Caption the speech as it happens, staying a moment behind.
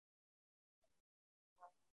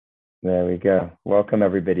There we go. Welcome,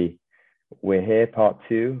 everybody. We're here, part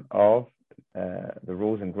two of the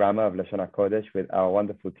rules and grammar of Leshon HaQodesh with our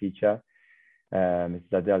wonderful teacher,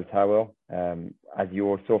 Mrs. Adele Tawil. As you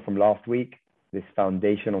all saw from last week, this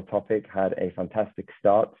foundational topic had a fantastic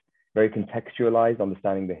start, very contextualized,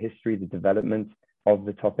 understanding the history, the development of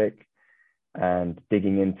the topic, and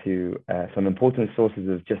digging into some important sources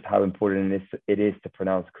of just how important it is to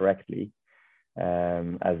pronounce correctly.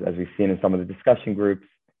 As we've seen in some of the discussion groups,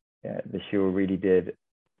 the shiur really did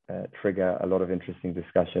trigger a lot of interesting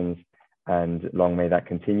discussions, and long may that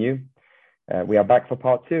continue. We are back for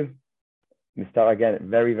part two. Mr. Again,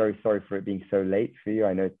 very, very sorry for it being so late for you.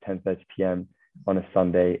 I know it's 10:30 p.m. on a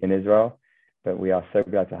Sunday in Israel, but we are so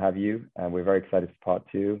glad to have you, and we're very excited for part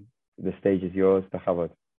two. The stage is yours.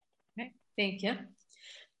 HaQodesh. Okay, thank you.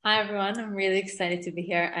 Hi, everyone. I'm really excited to be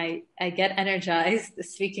here. I get energized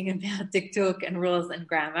speaking about diktuk and rules and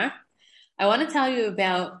grammar. I want to tell you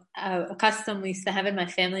about a custom we used to have in my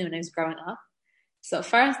family when I was growing up. So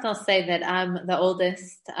first, I'll say that I'm the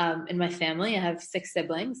oldest in my family. I have 6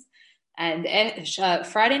 siblings. And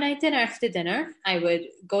Friday night dinner, after dinner, I would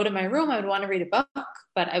go to my room. I would want to read a book,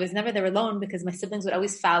 but I was never there alone because my siblings would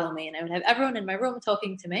always follow me, and I would have everyone in my room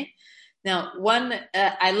talking to me. Now,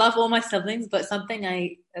 I love all my siblings, but something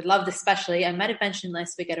I loved especially, I might have mentioned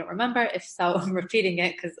last week, I don't remember. If so, I'm repeating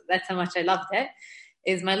it because that's how much I loved it,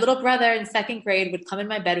 is my little brother in 2nd grade would come in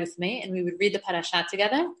my bed with me, and we would read the parasha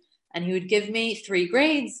together, and he would give me 3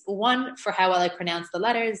 grades, 1 for how well I pronounce the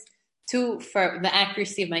letters, 2 for the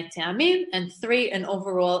accuracy of my ta'amim, and 3 an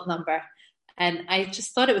overall number. And I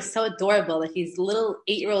just thought it was so adorable that he's a little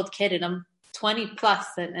 8-year-old kid, and I'm 20 plus,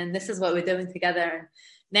 and this is what we're doing together. And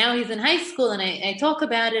now he's in high school, and I talk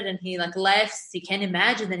about it, and he laughs. He can't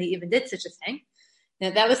imagine that he even did such a thing. Now,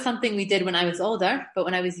 that was something we did when I was older, but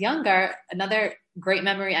when I was younger, another great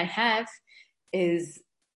memory I have is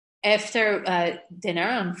after dinner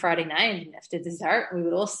on Friday night, and after dessert, we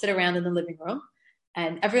would all sit around in the living room,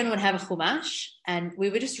 and everyone would have a chumash, and we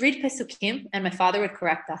would just read pesukim, and my father would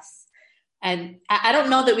correct us. And I don't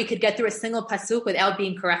know that we could get through a single pasuk without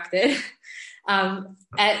being corrected.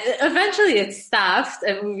 Eventually it stopped,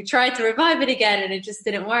 and we tried to revive it again, and it just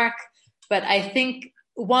didn't work. But I think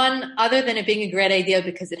one, other than it being a great idea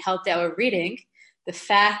because it helped our reading, the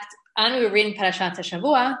fact, and we were reading Parashat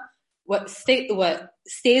HaShavua, what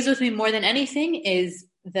stays with me more than anything is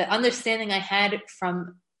the understanding I had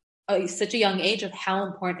from such a young age of how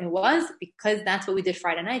important it was, because that's what we did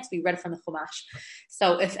Friday nights. We read from the Chumash.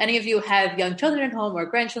 So if any of you have young children at home or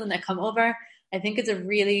grandchildren that come over, I think it's a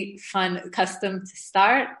really fun custom to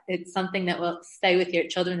start. It's something that will stay with your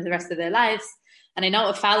children for the rest of their lives. And I know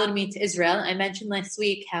it followed me to Israel. I mentioned last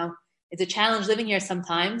week how it's a challenge living here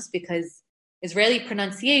sometimes because Israeli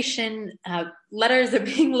pronunciation, letters are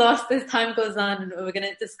being lost as time goes on. And we're going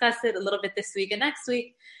to discuss it a little bit this week and next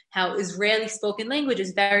week, how Israeli spoken language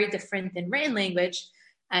is very different than written language.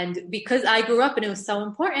 And because I grew up and it was so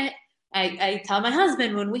important, I tell my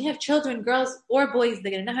husband, when we have children, girls or boys,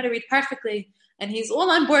 they're going to know how to read perfectly. And he's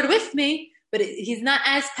all on board with me, but he's not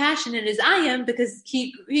as passionate as I am because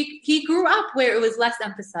he grew up where it was less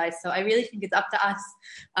emphasized. So I really think it's up to us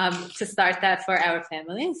to start that for our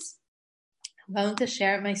families. I'm going to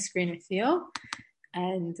share my screen with you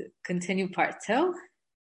and continue part 2.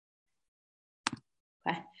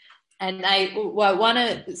 Okay. And I want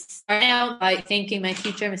to start out by thanking my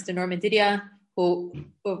teacher, Mr. Norman Didia,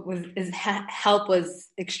 his help was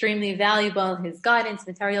extremely valuable. His guidance,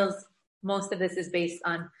 materials, most of this is based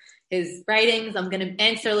on his writings. I'm going to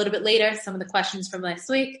answer a little bit later some of the questions from last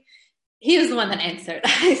week. He was the one that answered.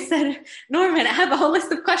 I said, Norman, I have a whole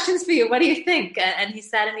list of questions for you. What do you think? And he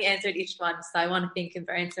sat and he answered each one. So I want to thank him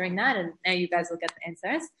for answering that. And now you guys will get the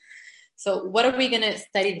answers. So what are we going to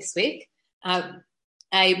study this week?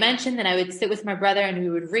 I mentioned that I would sit with my brother and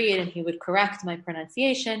we would read and he would correct my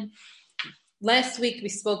pronunciation. Last week we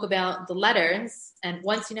spoke about the letters. And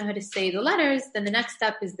once you know how to say the letters, then the next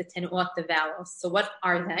step is the tenuot, the vowels. So what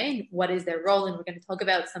are they? What is their role? And we're going to talk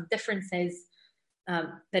about some differences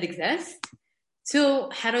that exist.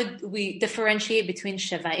 2, how do we differentiate between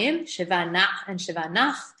Shevaim, Sheva and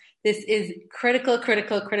Sheva. This is critical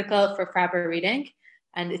for proper reading.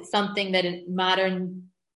 And it's something that in modern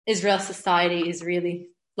Israel society is really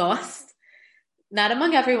lost. Not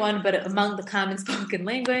among everyone, but among the common spoken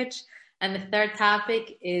language. And the 3rd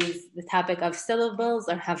topic is the topic of syllables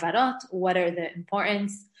or havarot. What are the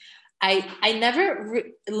importance? I never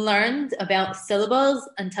learned about syllables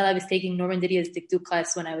until I was taking Norman Didia's diktuk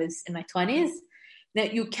class when I was in my 20s. Now,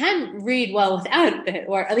 you can read well without it,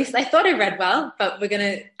 or at least I thought I read well, but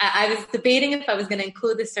I was debating if I was going to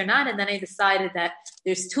include this or not, and then I decided that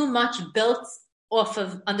there's too much built off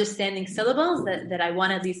of understanding syllables that I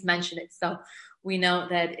want to at least mention it so we know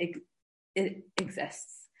that it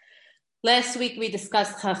exists. Last week we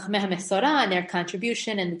discussed Chachmei HaMesorah and their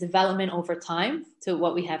contribution and the development over time to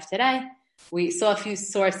what we have today. We saw a few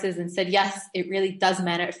sources and said, yes, it really does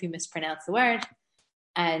matter if you mispronounce the word.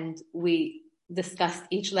 And we discussed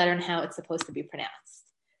each letter and how it's supposed to be pronounced.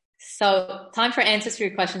 So time for answers for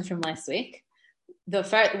your questions from last week.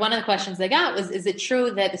 One of the questions I got was, is it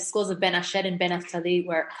true that the schools of Ben Asher and Ben Naphtali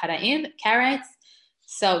were Karaites?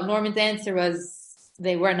 So Norman's answer was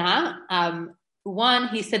they were not. One,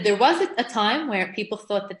 he said there was a time where people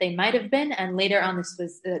thought that they might have been, and later on this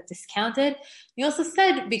was discounted. He also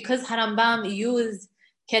said because Harambam used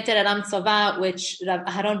Keter Aram Tzova, which Rav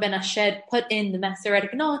Aharon Ben Asher put in the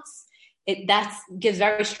Masoretic notes, that gives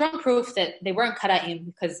very strong proof that they weren't Karaim,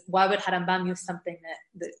 because why would Harambam use something that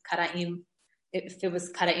the Karaim, if it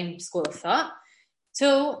was Karaim school of thought?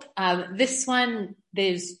 Two, this one,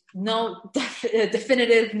 there's no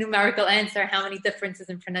definitive numerical answer how many differences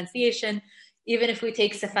in pronunciation. Even if we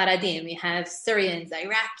take Sephardim, we have Syrians,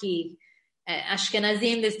 Iraqi,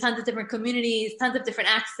 Ashkenazim, there's tons of different communities, tons of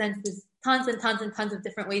different accents, there's tons and tons and tons of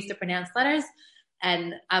different ways to pronounce letters.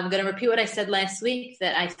 And I'm going to repeat what I said last week,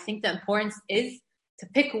 that I think the importance is to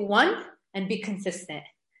pick one and be consistent.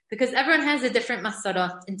 Because everyone has a different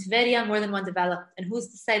masarot. In Tveria, more than one developed. And who's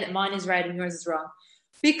to say that mine is right and yours is wrong?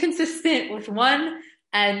 Be consistent with one,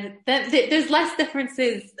 and there's less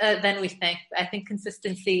differences than we think. I think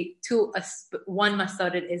consistency to one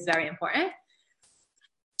masarot is very important.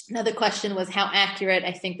 Another question was how accurate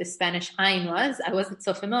I think the Spanish ayin was. I wasn't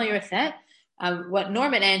so familiar with that. What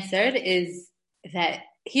Norman answered is that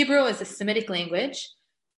Hebrew is a Semitic language,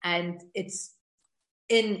 and it's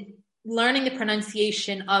in learning the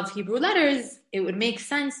pronunciation of Hebrew letters, it would make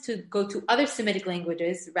sense to go to other Semitic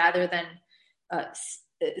languages rather than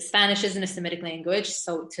Spanish isn't a Semitic language,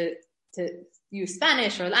 so to use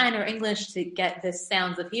Spanish or Latin or English to get the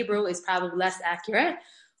sounds of Hebrew is probably less accurate.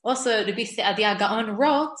 Also, Rabbi Saadia Gaon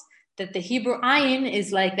wrote that the Hebrew ayin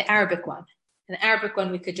is like the Arabic one. And the Arabic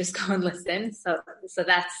one, we could just go and listen. So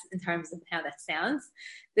that's in terms of how that sounds.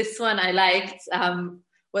 This one I liked.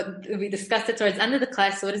 What we discussed it towards the end of the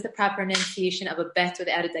class. So what is the proper enunciation of a bet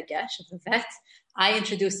without a dagesh, of a vet? I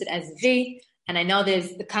introduced it as V. And I know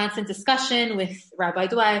there's the constant discussion with Rabbi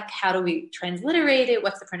Dweck. How do we transliterate it?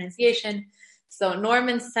 What's the pronunciation? So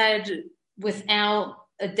Norman said, without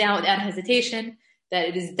a doubt, without hesitation, that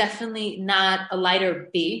it is definitely not a lighter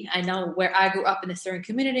B. I know where I grew up in a certain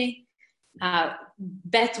community,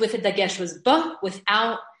 bet with a dagesh was ba.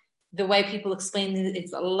 Without the way people explain it,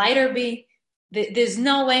 it's a lighter B. There's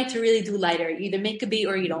no way to really do lighter. You either make a B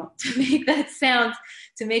or you don't. To make that sound,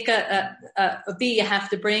 to make a B, you have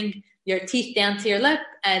to bring your teeth down to your lip,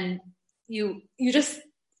 and you're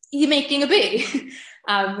making a B.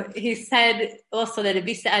 He said also that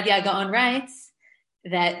Rabbi Saadia Gaon writes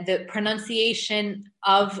that the pronunciation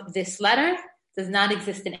of this letter does not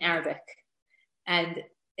exist in Arabic. And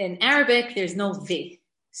in Arabic, there's no V.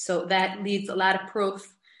 So that leads a lot of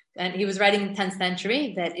proof. And he was writing in the 10th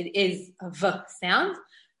century that it is a V sound.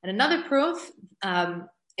 And another proof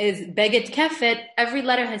is Beged Kefet. Every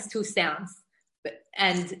letter has two sounds.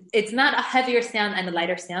 And it's not a heavier sound and a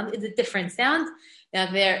lighter sound. It's a different sound.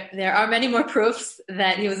 Now, there are many more proofs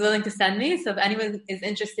that he was willing to send me. So if anyone is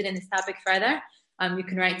interested in this topic further, you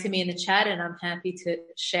can write to me in the chat, and I'm happy to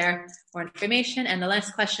share more information. And the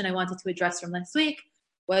last question I wanted to address from last week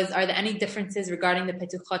was, are there any differences regarding the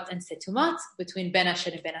Petuchot and Setumot between Ben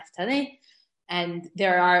Asher and Ben Naphtali? And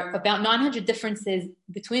there are about 900 differences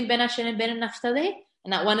between Ben Asher and Ben Naphtali,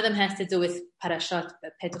 and not one of them has to do with Parashat,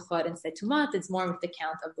 Petuchot, and Setumot. It's more with the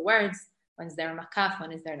count of the words. When is there a makaf,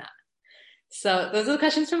 when is there not? So those are the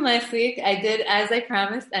questions from last week. I did as I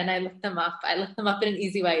promised, and I looked them up. I looked them up in an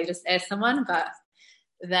easy way. You just ask someone, but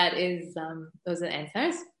that is, those are the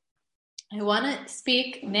answers. I want to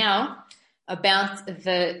speak now about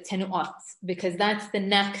the tenuot, because that's the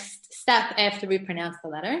next step after we pronounce the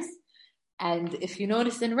letters. And if you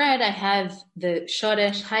notice in red, I have the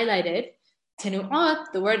shoresh highlighted.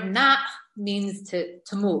 Tenuot, the word na means to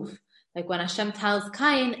move. Like when Hashem tells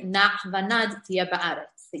Cain, na vanad tiya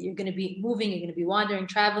ba'aretz, that you're going to be moving, you're going to be wandering,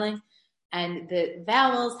 traveling, and the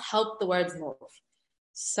vowels help the words move.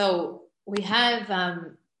 So we have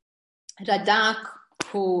Radak,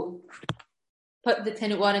 who put the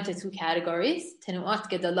tenuot into two categories, tenuot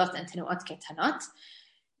gedalot and tenuot ketanot.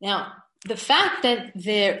 Now, the fact that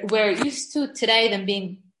we're used to today them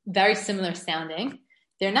being very similar sounding,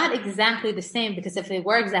 they're not exactly the same, because if they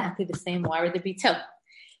were exactly the same, why would there be two?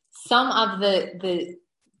 Some of the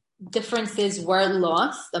differences were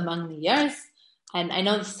lost among the years. And I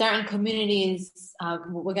know certain communities,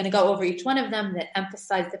 we're going to go over each one of them, that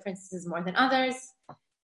emphasize differences more than others.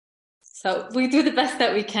 So we do the best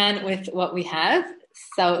that we can with what we have.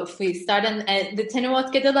 So if we start on the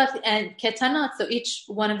Tenuot Gedolot and Ketanot, so each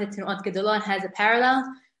one of the Tenuot Gedolot has a parallel,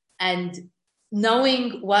 and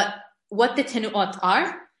knowing what the Tenuot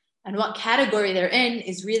are and what category they're in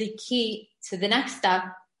is really key to the next step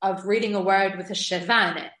of reading a word with a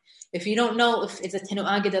sheva in it. If you don't know if it's a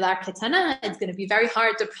Tenuah Gedolah Ketana, it's going to be very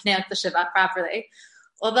hard to pronounce the sheva properly.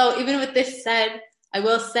 Although even with this said, I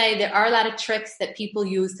will say there are a lot of tricks that people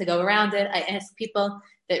use to go around it. I ask people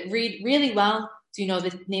that read really well, do you know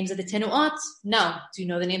the names of the Tenuot? No. Do you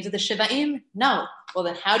know the names of the Shevaim? No. Well,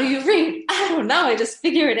 then how do you read? I don't know. I just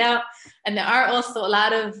figure it out. And there are also a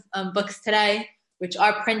lot of books today which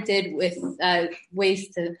are printed with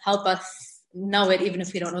ways to help us know it, even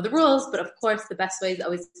if we don't know the rules. But of course, the best way is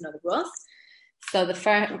always to know the rules. So the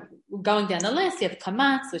first, going down the list, you have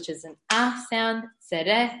kamatz, which is an a sound,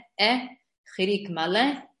 sereh, chirik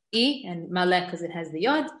maleh, I, and maleh because it has the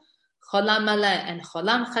yod. Cholam maleh and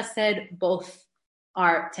cholam chased, both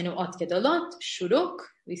are tenuot gedolot, shuruk,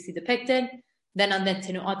 we see depicted. Then on the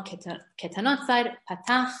tenuot ketanot side,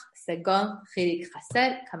 patach, segol, chirik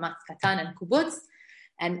chased, kamatz katan, and kubutz.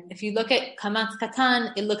 And if you look at kamatz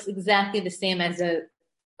katan, it looks exactly the same as a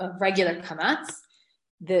regular kamatz.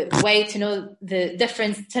 The way to know the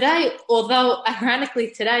difference today, although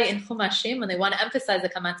ironically today in Chumashim, when they want to emphasize the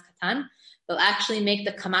kamatz katan, they'll actually make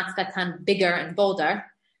the kamatz katan bigger and bolder.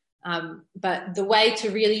 But the way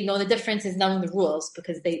to really know the difference is knowing the rules,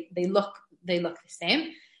 because they look the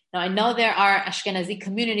same. Now I know there are Ashkenazi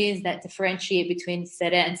communities that differentiate between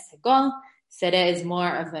sereh and segol. Sereh is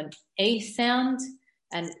more of an A sound,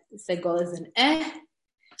 and segol is an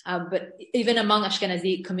but even among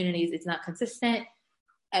Ashkenazi communities, it's not consistent.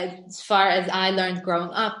 As far as I learned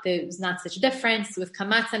growing up, there was not such a difference. With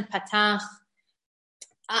kamatz and patach,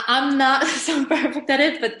 I'm not so perfect at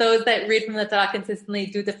it, but those that read from the Torah consistently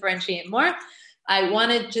do differentiate more. I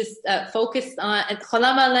want to just focus on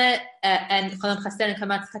cholam maleh and cholam chased and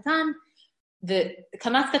kamatz katan. The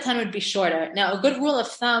kamatz katan would be shorter. Now, a good rule of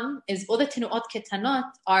thumb is all the tenuot ketanot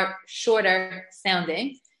are shorter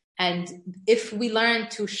sounding. And if we learn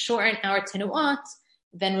to shorten our tenuot,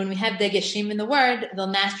 then when we have the geshim in the word, they'll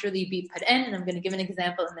naturally be put in. And I'm going to give an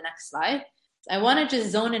example in the next slide. So I want to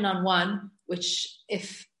just zone in on one, which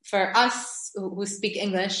if for us who speak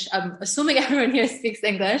English, I'm assuming everyone here speaks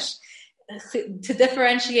English, to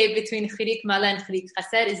differentiate between chirik maleh and chirik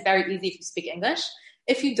chased is very easy if you speak English.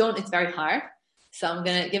 If you don't, it's very hard. So I'm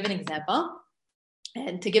going to give an example.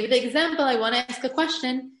 And to give the example, I want to ask a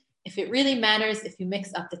question. If it really matters if you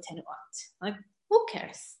mix up the tenuot, like, who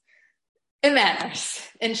cares? It matters,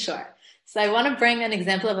 in short. So I want to bring an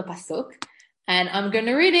example of a pasuk, and I'm going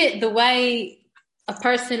to read it the way a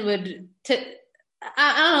person would.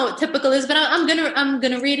 I don't know what typical is, but I'm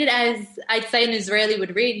gonna read it as I'd say an Israeli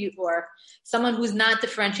would read, you, or someone who's not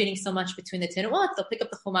differentiating so much between the tenuot. They'll pick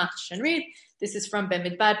up the Chumash and read. This is from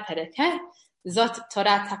Bemidbar Perek He. Zot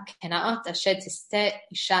Torah hakenaot asher tiste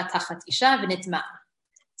isha tachat isha v'nitma.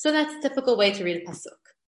 So that's a typical way to read a pasuk.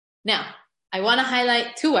 Now, I want to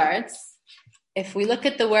highlight two words. If we look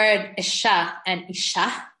at the word isha and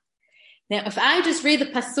isha, now if I just read the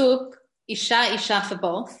pasuk isha for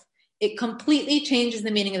both, it completely changes the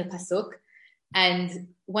meaning of the pasuk. And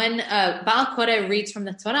when Baal Koreh reads from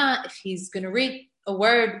the Torah, if he's going to read a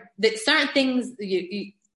word that certain things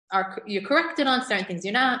you're corrected on, certain things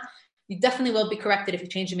you're not, you definitely will be corrected if you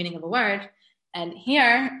change the meaning of a word. And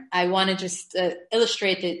here I want to just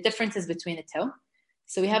illustrate the differences between the two.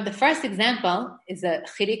 So we have the first example is a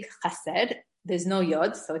chirik chased. There's no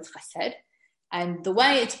yod, so it's chased. And the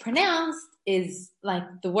way it's pronounced is like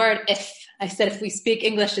the word if. I said if we speak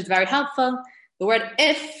English, it's very helpful. The word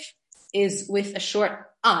if is with a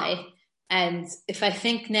short I. And if I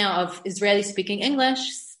think now of Israeli speaking English,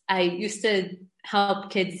 I used to help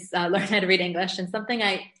kids learn how to read English. And something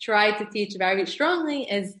I try to teach very strongly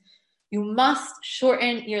is you must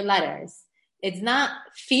shorten your letters. It's not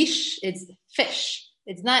fish, it's fish.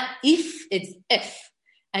 It's not if, it's if.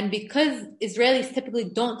 And because Israelis typically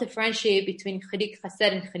don't differentiate between chirik chased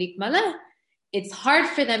and chirik maleh, it's hard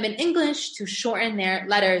for them in English to shorten their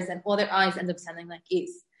letters, and all their I's end up sounding like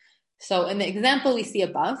E's. So in the example we see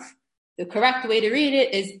above, the correct way to read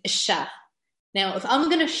it is isha. Now, if I'm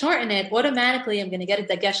going to shorten it, automatically I'm going to get a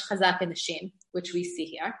dagesh chazak in the shin, which we see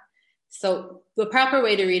here. So the proper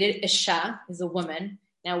way to read it, isha, is a woman.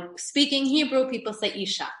 Now, speaking Hebrew, people say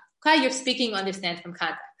isha. Okay, you're speaking, understand from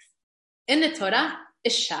context. In the Torah,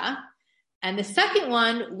 isha. And the second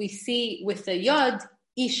one we see with the yod,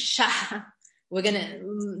 isha.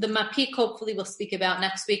 The mapik hopefully we'll speak about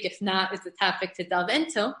next week. If not, it's a topic to delve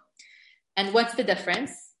into. And what's the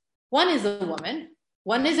difference? One is a woman,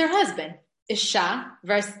 one is her husband. Isha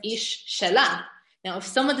versus ish shela. Now, if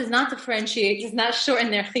someone does not differentiate, does not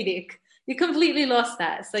shorten their chidik, you completely lost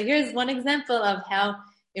that. So here's one example of how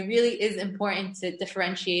it really is important to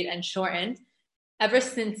differentiate and shorten. Ever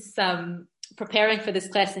since preparing for this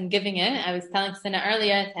class and giving it, I was telling Sina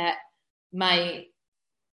earlier that my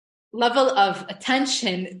level of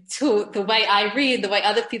attention to the way I read, the way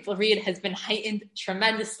other people read, has been heightened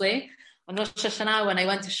tremendously. On Rosh Hashanah, when I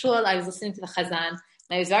went to shul, I was listening to the Chazan,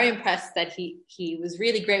 and I was very impressed that he was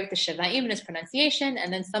really great with the Sheva'im and his pronunciation.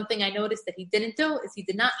 And then something I noticed that he didn't do is he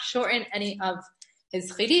did not shorten any of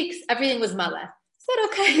his chidiks. Everything was maleh. I said,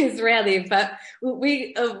 okay, Israeli, but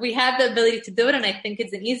we have the ability to do it, and I think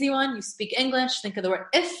it's an easy one. You speak English, think of the word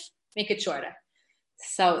if, make it shorter.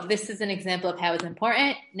 So this is an example of how it's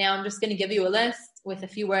important. Now I'm just going to give you a list with a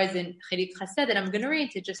few words in Chidik Chased that I'm going to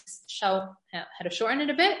read to just show how to shorten it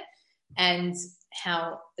a bit and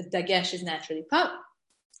how dagesh is naturally put.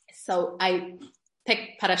 So I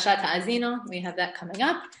picked Parashat Ha'azino. We have that coming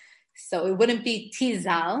up. So it wouldn't be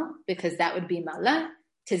Tizal because that would be Mala.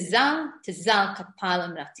 Tizal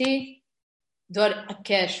Katpal Amrati. Dor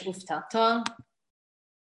Akesh Uftalto.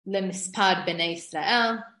 Lemispar Bnei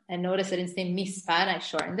Israel. And notice I didn't say mispar, I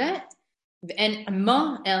shortened it. And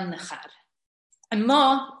Amo el Nechar.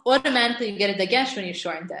 Amo, automatically you get a dagesh when you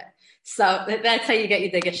shortened it. So that's how you get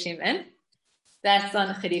your dageshim in. That's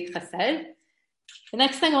on Chidik Chased. The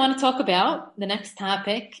next thing I want to talk about, the next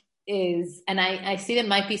topic is, and I see there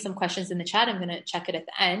might be some questions in the chat, I'm going to check it at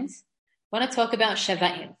the end. I want to talk about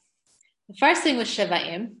Sheva'im. The first thing with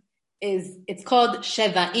Sheva'im is it's called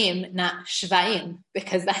Sheva'im, not Shva'im,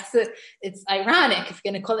 because it's ironic if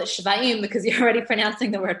you're going to call it Shva'im because you're already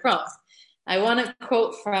pronouncing the word wrong. I want to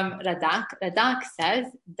quote from Radak. Radak says,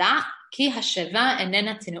 Da ki hasheva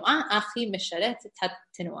enena tenu'a achi mesharet tat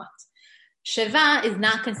tenu'at. Sheva is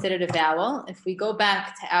not considered a vowel. If we go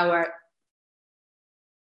back to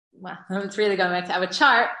it's really going back to our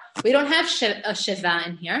chart, we don't have a Sheva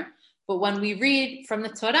in here, but when we read from the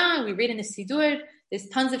Torah, we read in the Sidur, there's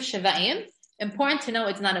tons of Sheva'im. Important to know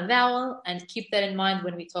it's not a vowel, and keep that in mind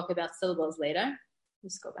when we talk about syllables later.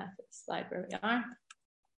 Let's go back to the slide where we are.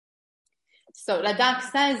 So Radak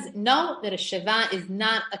says, no, that a Sheva is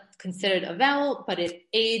not considered a vowel, but it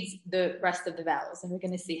aids the rest of the vowels. And we're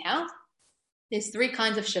going to see how. There's three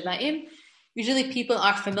kinds of Sheva'im. Usually people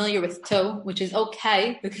are familiar with two, which is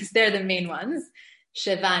okay, because they're the main ones.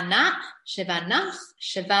 Sheva na, Sheva nach,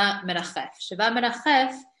 Sheva merachef. Sheva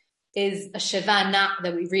merachef is a Sheva na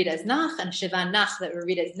that we read as nach, and a Sheva nach that we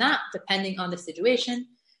read as na, depending on the situation.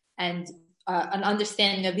 And an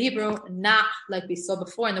understanding of Hebrew, na, like we saw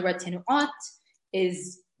before in the word tenu'at,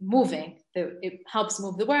 is moving. It helps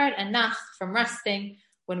move the word, and nach, from resting.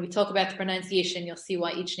 When we talk about the pronunciation, you'll see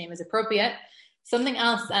why each name is appropriate. Something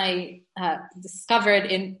else I discovered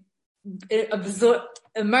in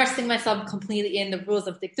immersing myself completely in the rules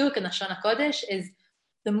of Dikduk and Leshon HaQodesh is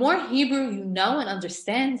the more Hebrew you know and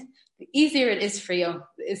understand, the easier it is for you,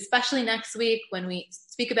 especially next week when we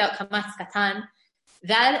speak about Kamatz Katan.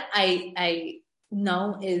 That I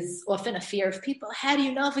know is often a fear of people. How do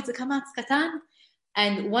you know if it's a Kamatz Katan?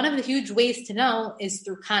 And one of the huge ways to know is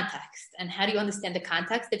through context. And how do you understand the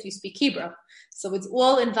context if you speak Hebrew? So it's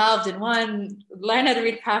all involved in one. Learn how to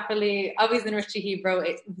read properly, always in Rishi Hebrew.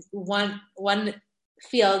 One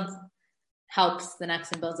field helps the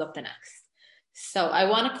next and builds up the next. So I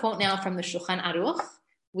want to quote now from the Shulchan Aruch.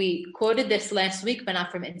 We quoted this last week, but not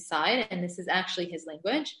from inside, and this is actually his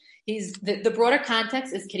language. The broader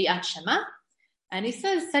context is Kriyat Shema, and he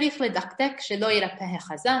says, "Tzarich ledaktek shelo yirapeh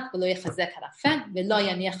hachazak v'lo yechazek harafeh v'lo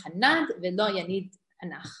yaniach hanad v'lo yanid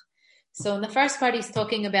hanach." So in the first part, he's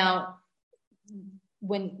talking about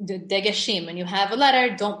when the degeshim, when you have a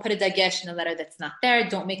letter, don't put a dagesh in a letter that's not there.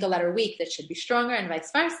 Don't make a letter weak that should be stronger, and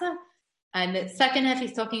vice versa. And the second half,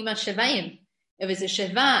 he's talking about shevaim. If it's a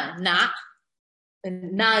sheva na,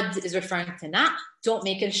 nad is referring to na, don't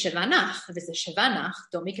make it a sheva nach. If it's a sheva nach,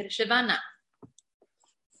 don't make it a sheva na.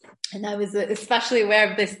 And I was especially aware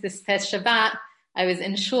of this past Shabbat. I was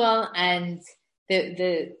in shul, and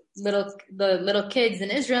the little kids in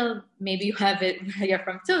Israel, maybe you have it where you're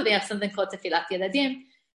from too, they have something called Tefilat Yadadim,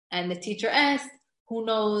 and the teacher asked, who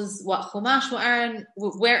knows what chumash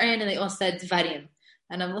we're in, and they all said Dvarim.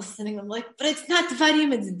 And I'm listening, I'm like, but it's not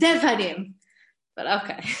Dvarim, it's Devarim. But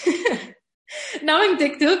okay. Knowing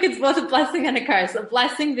Dikduk, it's both a blessing and a curse. A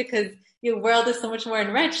blessing because your world is so much more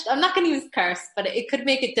enriched. I'm not going to use curse, but it could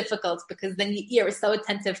make it difficult because then your ear is so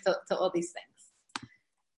attentive to all these things.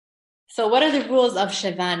 So what are the rules of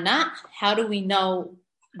Shevana? How do we know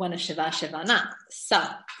when a Shevana? So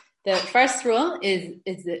the first rule is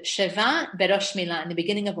the Sheva Berosh Milah, in the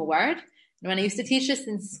beginning of a word. And when I used to teach this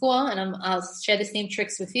in school, and I'll share the same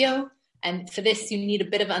tricks with you, and for this you need a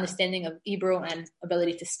bit of understanding of Hebrew and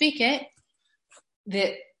ability to speak it,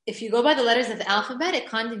 that if you go by the letters of the alphabet, it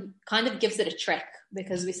kind of gives it a trick,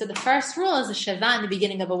 because we said the first rule is a Sheva in the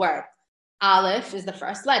beginning of a word. Aleph is the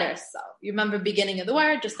first letter. So you remember beginning of the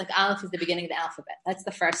word, just like Aleph is the beginning of the alphabet. That's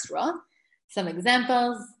the first rule. Some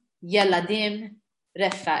examples: Yeladim,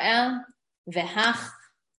 Refael, Vehach,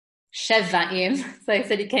 Shevaim. So I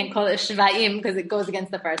said you can't call it Shevaim because it goes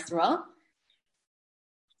against the first rule.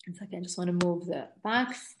 One second, I just want to move the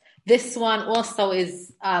box. This one also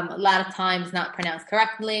is a lot of times not pronounced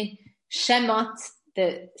correctly. Shemot,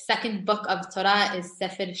 the second book of Torah is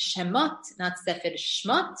Sefer Shemot, not Sefer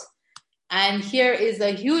Shmot. And here is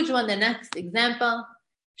a huge one, the next example.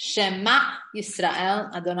 Shema Yisrael,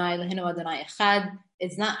 Adonai Eloheinu Adonai Echad.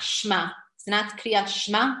 It's not Shema. It's not Kriyat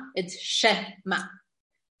Shema. It's Shema.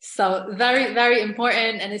 So very, very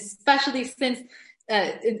important. And especially since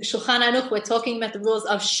in Shulchan Aruch, we're talking about the rules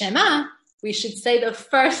of Shema, we should say the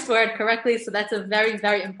first word correctly. So that's a very,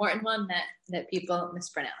 very important one that people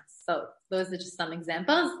mispronounce. So those are just some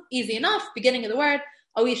examples. Easy enough. Beginning of the word.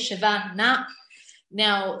 Oish Sheva Na.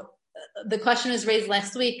 Now, the question was raised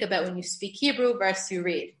last week about when you speak Hebrew versus you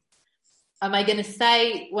read. Am I going to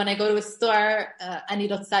say when I go to a store, ani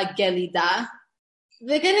rotza gelida?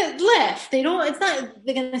 They're going to laugh. They're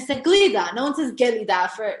going to say glida. No one says gelida.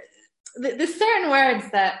 There's certain words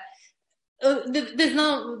that the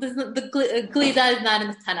glida is not in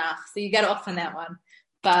the Tanakh, so you get off on that one.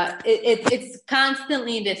 But it's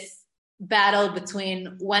constantly this battle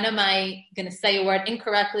between when am I going to say a word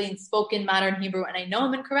incorrectly in spoken modern Hebrew and I know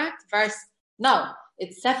I'm incorrect versus no,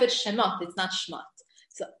 it's Sefer Shemot, it's not Shmot.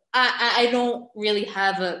 So I don't really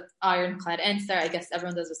have an ironclad answer. I guess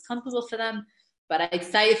everyone does what's comfortable for them. But I'd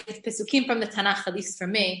say if it's Pesukim from the Tanakh, at least for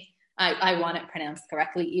me, I want it pronounced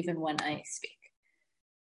correctly even when I speak.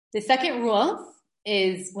 The second rule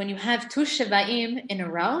is when you have two Shevaim in a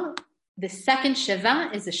row, the second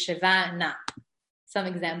Sheva is a Sheva Na. Some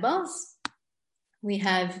examples. We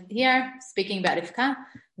have here, speaking about Rivka,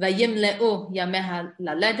 Vayimle'u yameha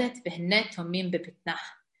laledet v'hene tomim bepitnah.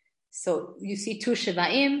 So you see two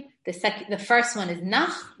Shevaim. The first one is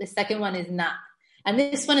Nach, the second one is Na. And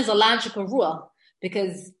this one is a logical rule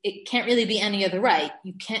because it can't really be any other way.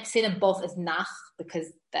 You can't say them both as Nach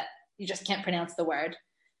because that you just can't pronounce the word.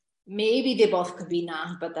 Maybe they both could be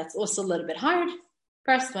Na, but that's also a little bit hard.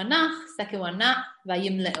 First one Nach, second one Na,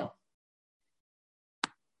 Vayimle'u.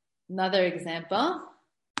 Another example.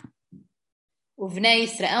 Uvnei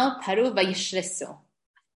Yisrael paru vayishresu.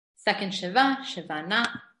 Second Sheva, Sheva Na.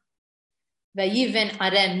 Vayiven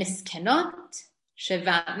are miskenot.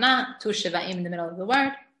 Sheva Na, two Shevaim in the middle of the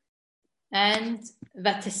word. And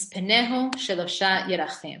vatispenehu shelosha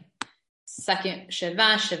yerachim. Second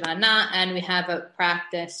Sheva, Sheva Na. And we have a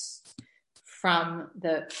practice from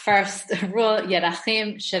the first rule,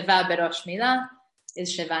 Yerachim, Sheva Berosh Milah,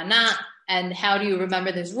 is Sheva Na. And how do you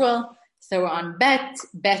remember this rule? So we're on Bet.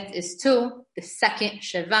 Bet is two. The second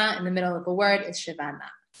Sheva in the middle of a word is Sheva Na.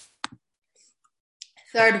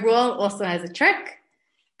 Third rule also has a trick.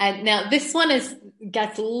 And now this one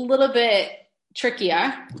gets a little bit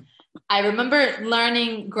trickier. I remember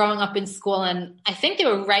learning growing up in school, and I think they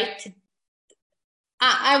were right to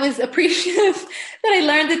I was appreciative that I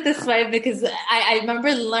learned it this way because I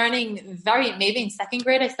remember learning maybe in second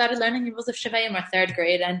grade, I started learning the rules of Shevaim, or third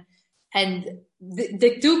grade. And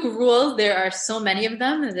the Duke rules, there are so many of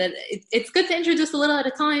them that it's good to introduce a little at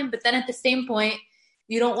a time, but then at the same point,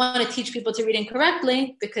 you don't want to teach people to read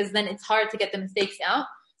incorrectly because then it's hard to get the mistakes out.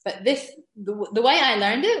 But the way I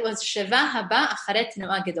learned it was Sheva haba acharet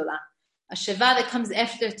tenuah gedolah. A Sheva that comes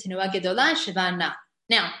after tenuah gedolah is Sheva Na.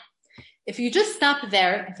 Now, if you just stop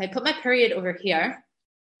there, if I put my period over here,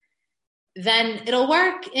 then it'll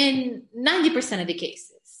work in 90% of the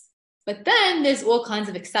cases. But then there's all kinds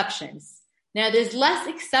of exceptions. Now, there's less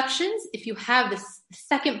exceptions if you have the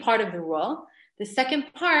second part of the rule. The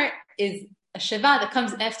second part is a Sheva that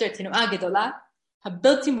comes after tenuah gedolah,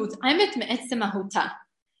 habilti mut'amet me'etzem mahuta.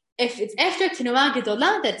 If it's after tenuah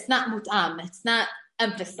gedolah, that's not mut'am. It's not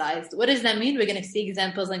emphasized. What does that mean? We're going to see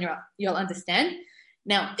examples and you'll understand.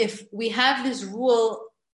 Now, if we have this rule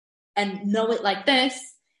and know it like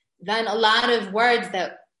this, then a lot of words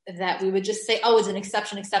that we would just say, oh, it's an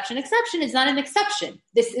exception. It's not an exception.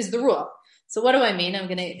 This is the rule. So what do I mean? I'm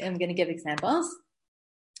gonna give examples.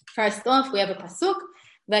 First off, we have a pasuk.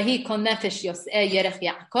 Vahi kol nefesh yoseh yerech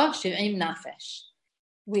Yaakov shiv'im nafesh.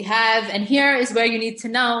 we have, and here is where you need to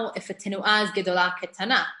know if a tenuah is gedolah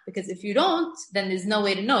ketana, because if you don't, then there's no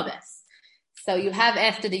way to know this. So you have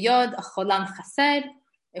after the yod a cholam chased.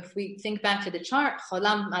 If we think back to the chart,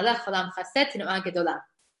 cholam malach, cholam chased, tenuah gedolah.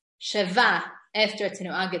 Sheva after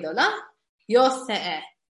tenuah gedolah, yoseh,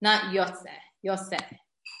 not yotze, yoseh.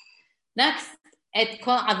 Next, et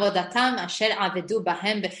kol avodatam asher avedu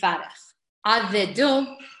bahem befarech.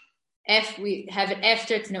 Avedu, if we have it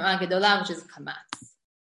after tenuah gedolah, which is a kamatz.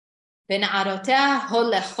 Bena'arotea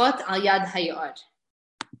holechot al yad hayor.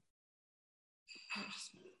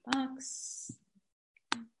 Box.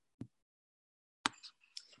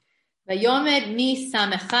 Vayomer mi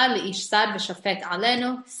samecha leish sar v'shofet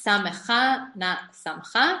alenu. Samecha, not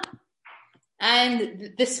samcha.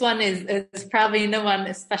 And this one is probably no one,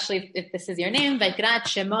 especially if this is your name. Vaikrat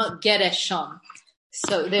shemo Gereshom.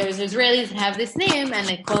 So there's Israelis that have this name and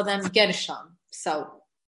they call them Gereshom. So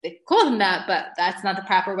they call them that, but that's not the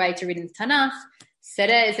proper way to read in the Tanakh.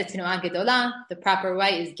 Sereh is a tenuah gedolah. The proper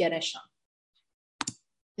way is Gereshom.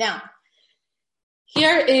 Now,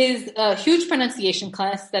 here is a huge pronunciation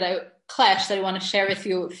clash that I want to share with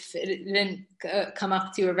you if it didn't come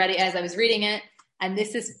up to you already as I was reading it. And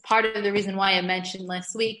this is part of the reason why I mentioned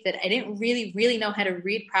last week that I didn't really know how to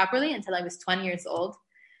read properly until I was 20 years old.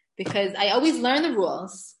 Because I always learned the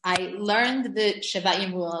rules. I learned the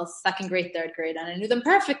Shevaim rules, second grade, third grade, and I knew them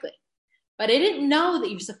perfectly. But I didn't know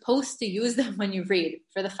that you're supposed to use them when you read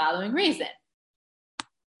for the following reason.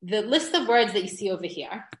 The list of words that you see over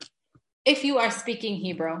here, if you are speaking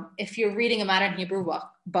Hebrew, if you're reading a modern Hebrew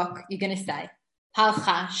book, you're going to say,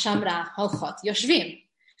 Halcha, Shamra, Holchot, Yoshvim.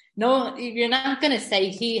 No, you're not going to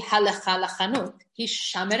say, Hi halacha lachanut, Hi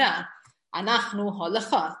Shamra, Anachnu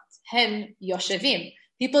holechot, Hem Yoshevim.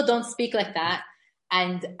 People don't speak like that.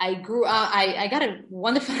 And I grew up, I got a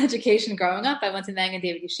wonderful education growing up. I went to Magen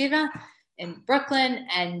David Yeshiva in Brooklyn,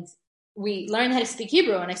 and we learned how to speak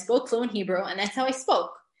Hebrew, and I spoke fluent Hebrew, and that's how I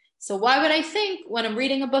spoke. So why would I think when I'm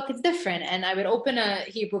reading a book it's different? And I would open a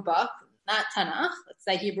Hebrew book, not Tanakh, let's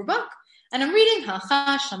say Hebrew book, and I'm reading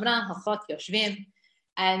Halcha, Shamra, Halchot, Yoshvim.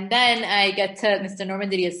 And then I get to Mr.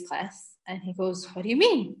 Norman Didier's class, and he goes, what do you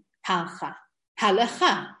mean? Halcha,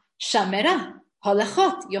 Halacha, Shamra,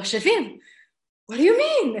 Holechot, Yoshevim. What do you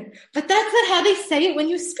mean? But that's not how they say it when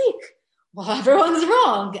you speak. Well, everyone's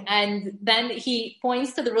wrong. And then he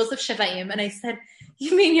points to the rules of Shevaim, and I said,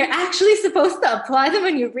 you mean you're actually supposed to apply them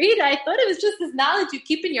when you read? I thought it was just this knowledge you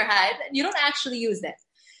keep in your head, and you don't actually use it.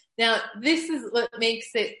 Now, this is what makes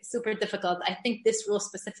it super difficult. I think this rule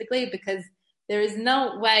specifically, because there is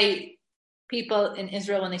no way people in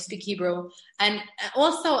Israel when they speak Hebrew. And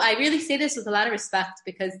also, I really say this with a lot of respect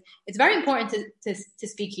because it's very important to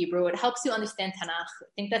speak Hebrew. It helps you understand Tanakh.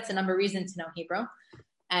 I think that's the number reason to know Hebrew.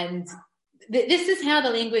 And this is how the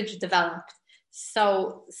language developed.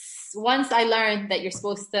 So once I learned that you're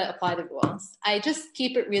supposed to apply the rules, I just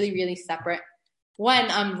keep it really separate.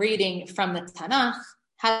 When I'm reading from the Tanakh,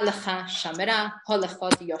 Halacha, Shamra,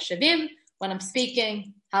 Holechot, Yoshevim. When I'm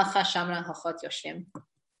speaking, Halacha, Shamra, Holechot, Yoshevim.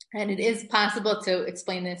 And it is possible to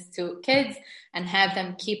explain this to kids and have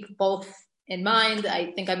them keep both in mind.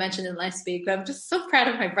 I think I mentioned it last week, but I'm just so proud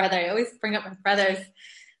of my brother. I always bring up my brothers.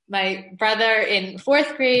 My brother in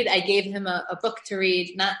 4th grade, I gave him a book to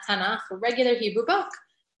read, not Tanakh, a regular Hebrew book.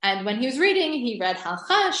 And when he was reading, he read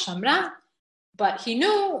Halcha, Shamra, but he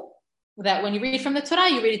knew that when you read from the Torah,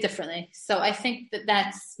 you read it differently. So I think that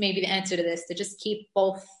that's maybe the answer to this, to just keep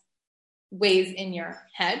both ways in your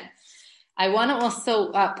head. I want to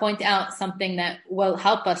also point out something that will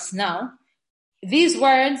help us know. These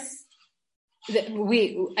words,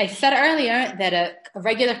 I said earlier that a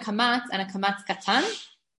regular kamatz and a kamatz katan,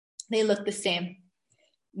 they look the same.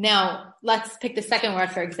 Now, let's pick the second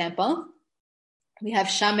word, for example. We have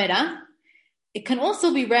shamera. It can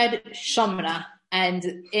also be read shomra. And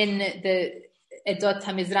in the Edot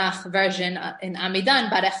HaMizrach version, in Amidan,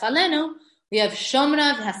 Barech Alenu, we have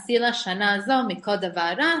shomra v'hasila shana zo mikod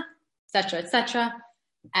avara, etc.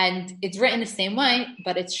 And it's written the same way,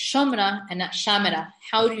 but it's shomra and not shamera.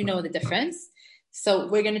 How do you know the difference? So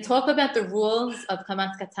we're going to talk about the rules of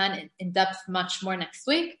kamatz katan in depth much more next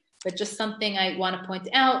week. But just something I want to point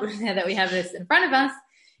out, now that we have this in front of us,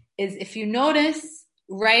 is if you notice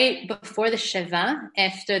right before the sheva,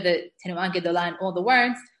 after the tenuah gedolah and all the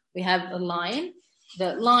words, we have a line.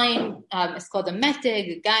 The line is called a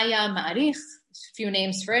metig, gaya, ma'arich. A few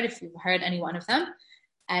names for it if you've heard any one of them.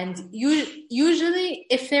 And usually,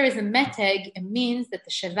 if there is a meteg, it means that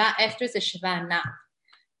the sheva after is a sheva na.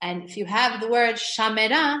 And if you have the word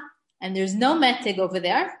shamera and there's no meteg over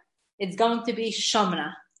there, it's going to be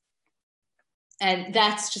shomra. And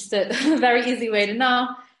that's just a very easy way to know.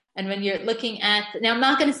 And when you're looking at, now I'm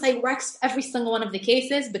not going to say it works for every single one of the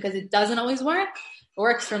cases because it doesn't always work. It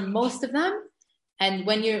works for most of them. And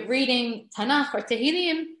when you're reading Tanakh or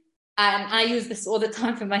Tehillim, and I use this all the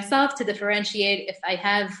time for myself to differentiate if I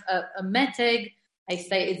have a meteg, I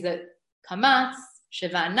say, is it kamatz,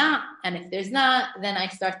 sheva na? And if there's not, then I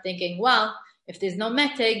start thinking, well, if there's no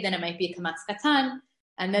meteg, then it might be kamatz katan.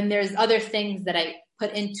 And then there's other things that I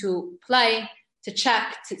put into play to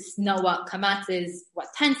check to know what kamatz is, what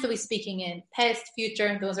tense are we speaking in, past,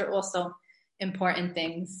 future. Those are also important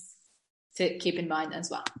things to keep in mind as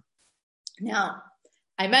well. Now,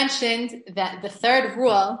 I mentioned that the third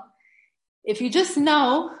rule, if you just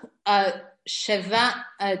know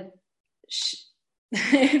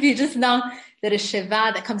if you just know that a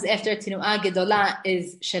sheva that comes after a tinu'ah gedola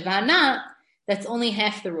is sheva na, that's only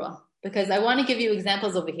half the rule. Because I want to give you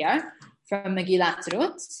examples over here from Megillat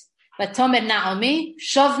Ruth. Vatomer Naomi,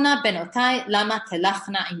 shovna benotai lama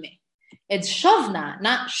telachna ime. It's shovna,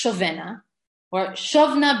 not shovena, or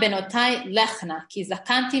shovna benotai lechna, ki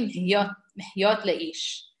zakanti mehyot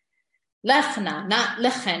leish. Lechna, not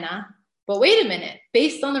lechena. But wait a minute,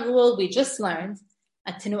 based on the rule we just learned,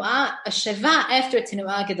 a sheva after a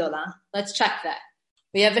tinu'ah gedola, let's check that.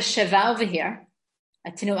 We have a sheva over here,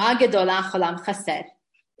 a tinu'ah gedola cholam chaser.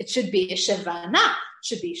 It should be a sheva na, it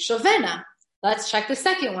should be shovena. Let's check the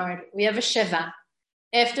second word. We have a sheva.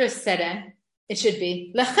 After a sere, it should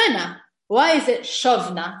be lechena. Why is it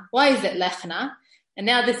shovna? Why is it lechna? And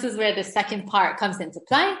now this is where the second part comes into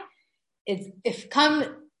play. If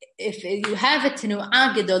you have a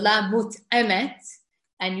tinu'ah gedola mut'emet,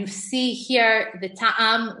 and you see here the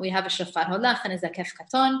ta'am, we have a shofar holach and a zakef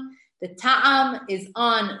katon. The ta'am is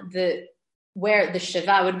on where the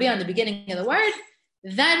sheva would be on the beginning of the word.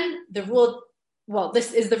 Then the rule, well,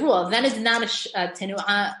 this is the rule. Then it's not a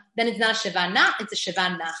tinu'ah, then it's not a sheva na, it's a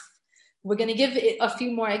sheva nach. We're going to give a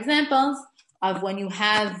few more examples of when you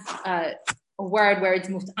have a word where it's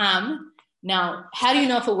mut'am. Now, how do you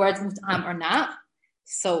know if a word's mut'am or not?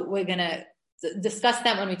 So we're going to discuss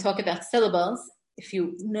that when we talk about syllables. If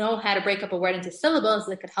you know how to break up a word into syllables,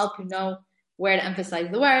 that could help you know where to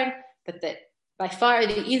emphasize the word. But by far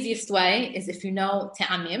the easiest way is if you know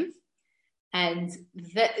te'amim. And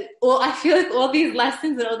I feel like all these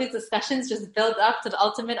lessons and all these discussions just build up to the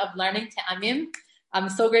ultimate of learning te'amim. I'm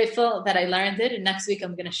so grateful that I learned it. And next week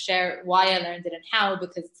I'm going to share why I learned it and how,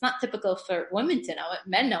 because it's not typical for women to know it.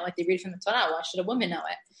 Men know it. They read from the Torah. Why should a woman know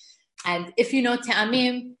it? And if you know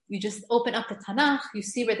ta'amim, you just open up the Tanakh, you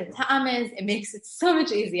see where the ta'am is, it makes it so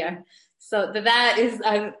much easier. So that is,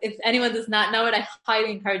 if anyone does not know it, I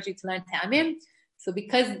highly encourage you to learn ta'amim. So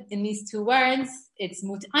because in these two words, it's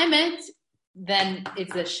mut'amet, then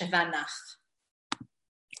it's a shevanach.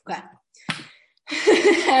 Okay.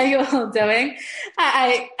 How are you all doing?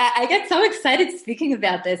 I get so excited speaking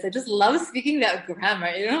about this. I just love speaking about grammar.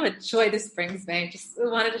 You know what joy this brings me. I just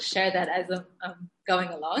wanted to share that as I'm going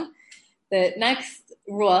along. The next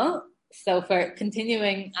rule, so for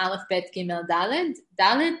continuing Aleph, Bet, Gimel, Dalet,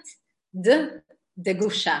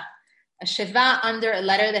 degusha. A sheva under a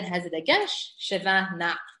letter that has a dagesh, sheva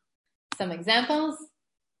na. Some examples.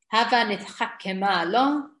 Hava nitchakema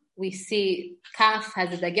lo. We see kaf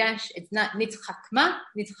has a dagesh. It's not nitchakma,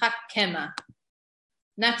 nitchakema.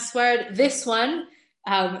 Next word, this one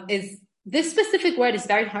this specific word is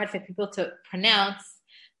very hard for people to pronounce.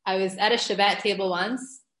 I was at a Shabbat table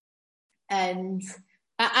once, and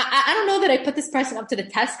I don't know that I put this person up to the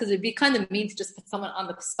test because it would be kind of mean to just put someone on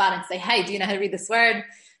the spot and say, hey, do you know how to read this word?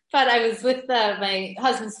 But I was with my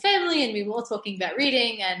husband's family, and we were all talking about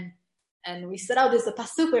reading, and we said, there's a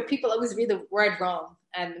pasuk where people always read the word wrong.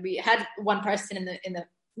 And we had one person in the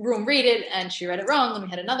room read it, and she read it wrong, and we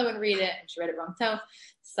had another one read it, and she read it wrong too.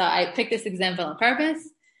 So I picked this example on purpose.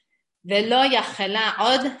 Velo yachela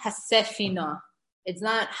od hasefina. It's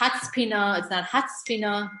not hatspina, it's not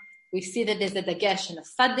hatspina. We see that there's a dagesh and a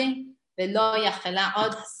fadi. Velo yachela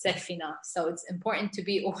od hasefina. So it's important to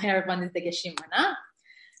be aware of when there's dageshim or not.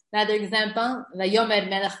 Another example, Vayomer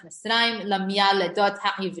melech Misraim lamya ledot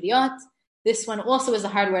ha'ivriot. This one also is a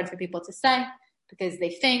hard word for people to say because they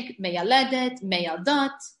think meyaledet,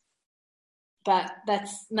 meyaldot, but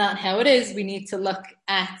that's not how it is. We need to look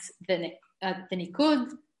at the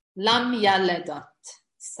nikud, lam yaledot.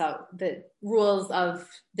 So the rules of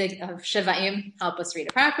Shevaim help us read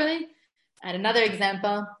it properly. And another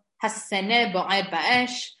example, Hassene bo'ed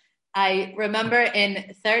ba'esh. I remember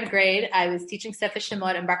in third grade, I was teaching Sefer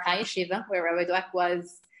Shemot in Barkai Yeshiva, where Rabbi Dweck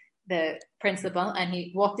was the principal, and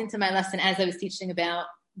he walked into my lesson as I was teaching about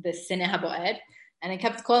the Sineh HaBo'ed, and I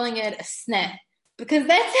kept calling it a sneh, because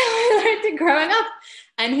that's how I learned it growing up.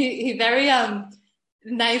 And he very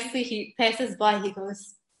nicely, he passes by, he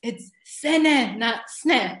goes, it's sene, not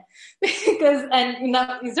sne. Because, and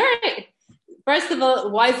he's right. First of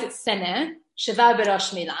all, why is it sene? Sheva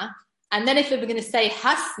berosh milah. And then if we're going to say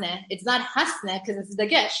hasne, it's not hasne because it's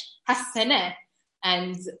dagesh, hasene.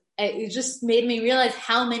 And it just made me realize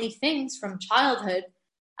how many things from childhood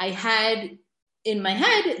I had in my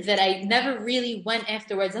head that I never really went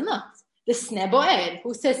afterwards and looked. The sne bo'ed,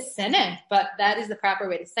 who says sene? But that is the proper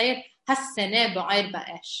way to say it. Hasene bo'ed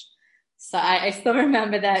ba'esh. So I still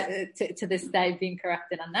remember that to this day being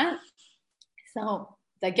corrected on that. So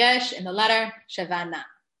dagesh in the letter shevana.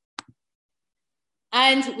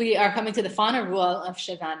 And we are coming to the final rule of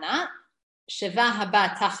shevana. Sheva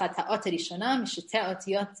haba tachat ha'ot rishona mishutei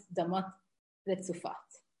otiyot damot retzufat.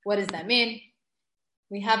 What does that mean?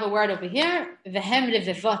 We have a word over here. Vehem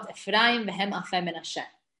revevot Ephraim, vehem afeh Menashe.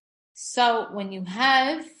 So when you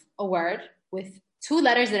have a word with two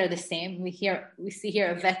letters that are the same, we see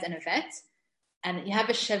here a vet and a vet, and you have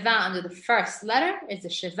a sheva under the first letter. It's a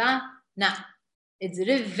sheva na. It's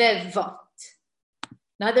revevot.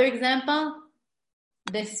 Another example.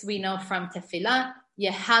 This we know from tefillah.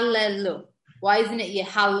 Yehalelu. Why isn't it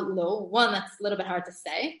yehalelu? One, that's a little bit hard to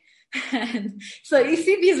say. And so you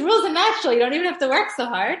see, these rules are natural. You don't even have to work so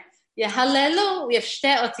hard. Yehalelu, we have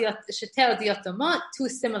shtei otiyot domot, two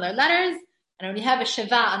similar letters. And when you have a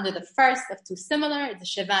sheva under the first of two similar, it's a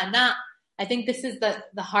sheva na. I think this is the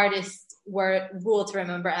hardest rule to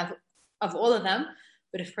remember of all of them.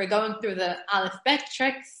 But if we're going through the aleph bet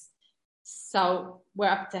tricks, so we're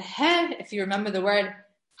up to he. If you remember the word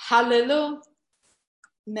hallelu,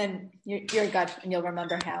 then you're good and you'll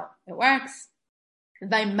remember how it works.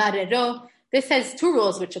 This has two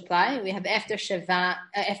rules which apply. We have after sheva,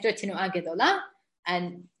 after tinu'a gedola,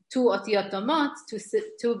 and two otiyot domot,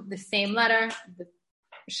 two the same letter. The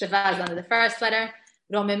sheva is under the first letter.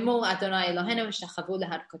 Romemu Adonai Eloheinu v'shachavu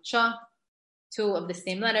lehar kodsho. Two of the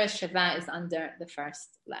same letters. Sheva is under the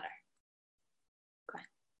first letter. Okay.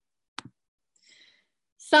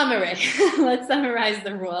 Summary. Let's summarize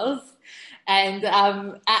the rules. And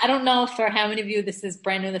I don't know for how many of you this is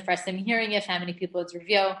brand new, the first time hearing it, how many people it's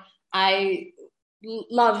review. I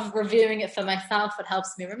love reviewing it for myself. It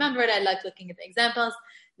helps me remember it. I like looking at the examples.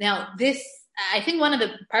 Now, I think one of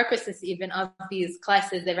the purposes even of these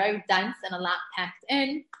classes, they're very dense and a lot packed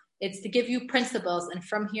in. It's to give you principles. And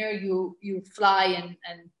from here, you fly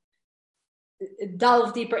and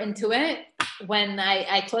delve deeper into it. When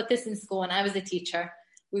I taught this in school, when I was a teacher,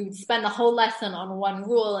 we would spend the whole lesson on one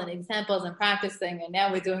rule and examples and practicing, and now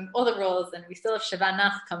we're doing all the rules, and we still have Sheva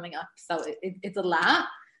Nach coming up. So it's a lot,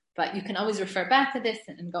 but you can always refer back to this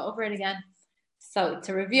and go over it again. So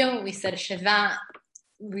to review, we said Sheva,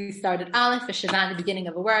 we started Aleph, a Sheva in the beginning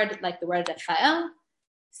of a word, like the word Tawil.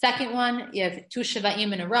 Second one, you have two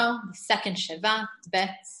Shevaim in a row. The second Sheva,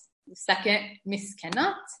 Bet. The second,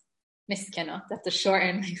 Miskenot, that's a short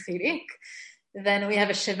and chirik. Then we have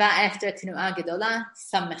a Sheva after Tinu'a Gedola,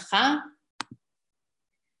 Samecha.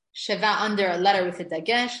 Sheva under a letter with a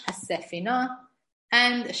dagesh, Hasefino.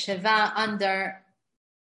 And Sheva under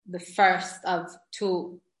the first of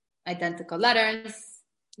two identical letters,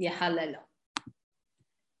 Yehalelo.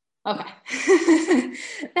 Okay.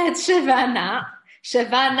 That's Sheva Nach.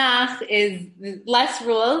 Sheva Nach is less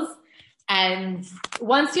rules. And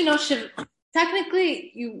once you know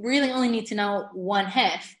technically, you really only need to know one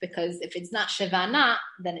half, because if it's not Sheva Na,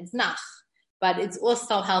 then it's Nach. But it's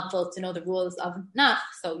also helpful to know the rules of Nach,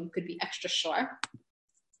 so you could be extra sure.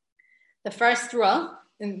 The first rule,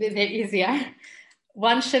 they're easier.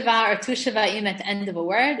 One Sheva or two Sheva'im at the end of a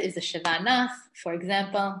word is a Sheva Nach. For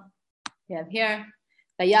example, we have here,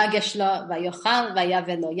 Vayagesh lo, Vayochal,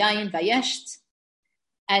 Vayave lo yayin, Vayesht.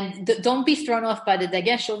 And don't be thrown off by the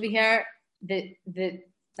dagesh over here.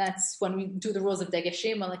 That's when we do the rules of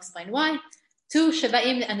Degeshim. I'll explain why. Two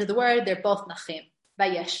Sheva'im, the end of the word, they're both Nachim.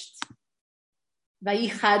 Vayesht.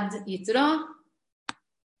 Vayichad Yitro.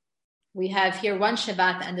 We have here one Sheva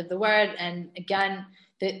at the end of the word, and again,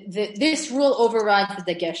 this rule overrides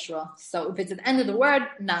the Degesh rule. So if it's at the end of the word,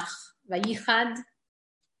 Nach. Vayichad.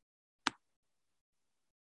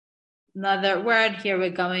 Another word, here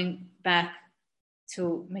we're going back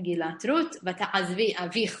to Megillat Ruth, ותעזבי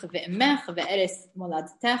אביך ואמך וארץ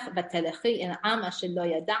מולדתך ותלכי אל עם אשר לא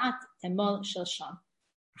ידעת תמול שלשון.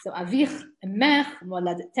 So אביך, אמך,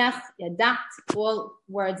 מולדתך, ידעת, all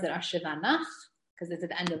words that are Sheva Nach, because it's at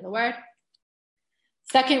the end of the word.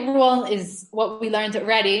 Second rule is what we learned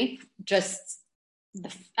already, just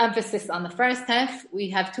the emphasis on the first half. We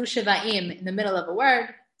have two Sheva'im in the middle of a word.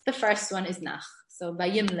 The first one is Nach. So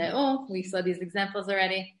Vayim Le'u, we saw these examples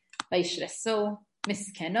already. Vayishresu,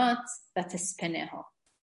 Miskenot, Vatispeneho.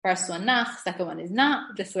 First one Nach, second one is Na,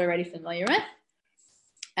 this we're already familiar with.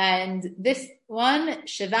 And this one,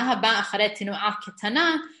 Sheva haba acharei tenuah ketana,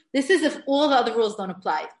 this is if all the other rules don't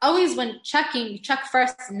apply. Always when checking, you check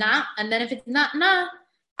first na, and then if it's not na,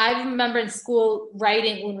 I remember in school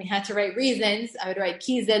writing, when we had to write reasons, I would write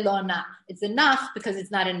ki ze lo na. It's enough because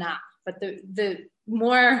it's not enough. But the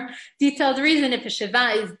more detailed reason, if a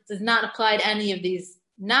sheva does not apply to any of these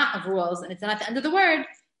na of rules, and it's not at the end of the word,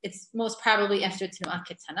 it's most probably after tenuah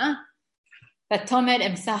ketana.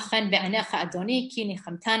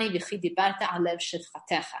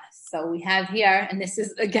 So we have here, and this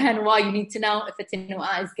is again why you need to know if a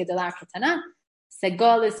tenuah is gedolah or ketana.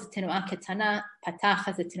 Segol is tenuah ketana, patach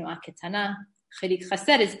is tenuah ketana, chilik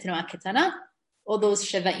chaser is tenuah ketana. All those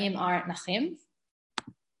shevaim are nachim.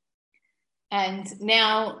 And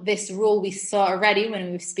now this rule we saw already when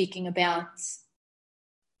we were speaking about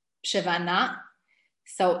shevana.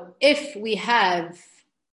 So if we have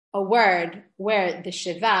a word where the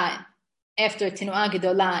sheva after tenuah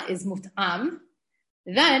gedolah is mut'am,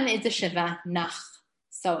 then it's a sheva nach.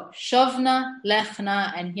 So shovna,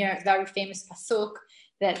 lechna, and here a very famous pasuk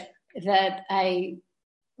that I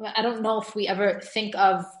don't know if we ever think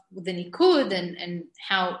of the nikud and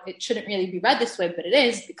how it shouldn't really be read this way, but it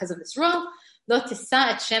is because of this rule. Lo tisa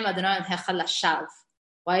et shem Adonai Elohecha lashav.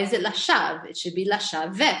 Why is it lashav? It should be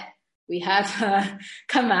lashaveh. We have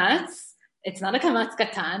kamatz. It's not a kamatz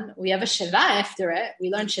katan. We have a sheva after it. We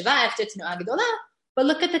learn sheva after tenuah gedolah. But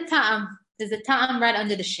look at the ta'am. There's a ta'am right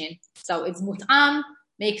under the shin. So it's mut'am,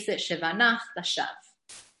 makes it sheva nach lashav.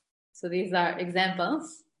 So these are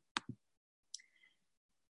examples.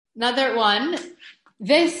 Another one.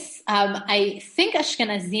 This, I think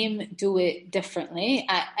Ashkenazim do it differently.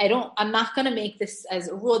 I'm not going to make this as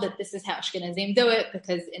a rule that this is how Ashkenazim do it,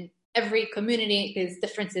 because in every community there's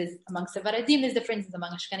differences among Sephardim, there's differences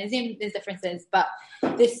among Ashkenazim, there's differences, but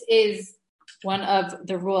this is one of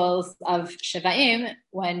the rules of Shevaim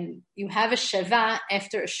when you have a Sheva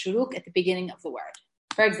after a Shuruk at the beginning of the word.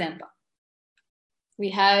 For example, we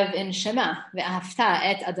have in Shema, ve'ahavta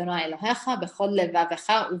et Adonai Elohecha b'chol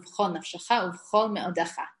levavecha uv'chol nafshecha uv'chol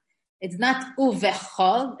me'odecha. It's not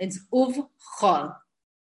uv'chol, it's uv'chol.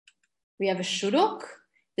 We have a shuruk.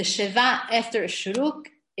 The sheva after a shuruk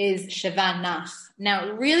is sheva nach. Now,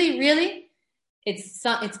 really, it's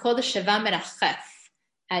called a sheva merachef.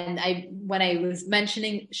 And when I was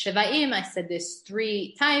mentioning shevaim, I said there's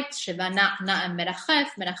three types: sheva na, and merachef.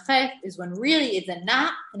 Merachef is when really it's a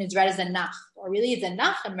na and it's read as a nach, or really it's a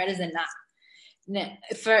nach and read as a na.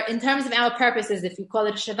 In terms of our purposes, if you call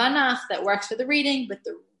it a sheva nach, that works for the reading, but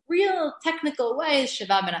the real technical way is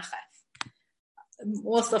sheva merachef.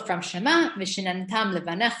 Also from Shema, v'shinantam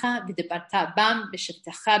levanecha v'dibarta bam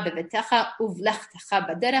v'shivtecha bevetecha uvlechtecha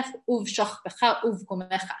baderech uvshochbecha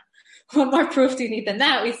uvgumecha. What more proof do you need than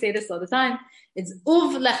that? We say this all the time. It's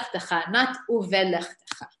uvlechtecha, not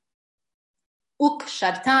uvelechtecha. Uk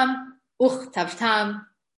shartam, tavtam,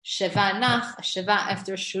 sheva nach. A sheva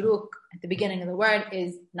after shuruk at the beginning of the word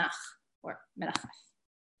is nach, or merachef.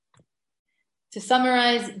 To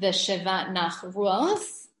summarize the sheva nach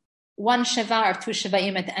rules, one sheva or two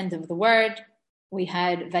shevaim at the end of the word. We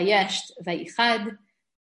had vayesht, vayichad.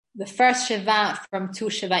 The first sheva from two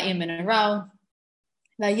shevaim in a row.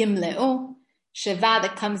 Vayimleu, sheva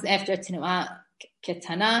that comes after tenuah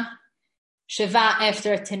ketana, sheva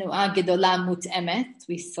after tenuah gedolah mut'emet.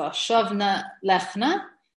 We saw shovna, lechna,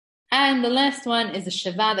 and the last one is a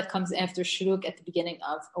sheva that comes after shuruk at the beginning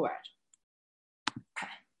of a word.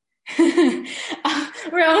 Okay.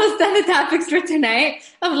 We're almost done the topics for tonight.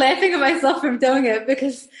 I'm laughing at myself from doing it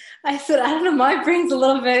because I said, I don't know, my brain's a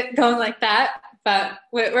little bit going like that, but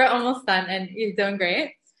we're almost done and you're doing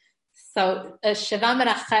great. So a sheva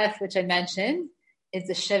merachef, which I mentioned, is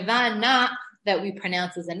a sheva na that we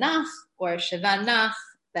pronounce as a nach, or a sheva nach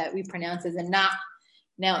that we pronounce as a na.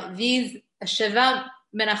 Now, a sheva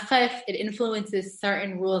merachef, it influences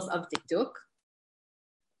certain rules of dikduk.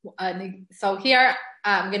 So here,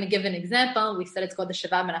 I'm going to give an example. We said it's called the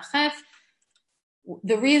sheva merachef.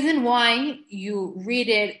 The reason why you read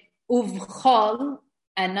it uvchol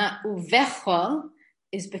and not uvechol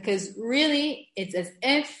is because really it's as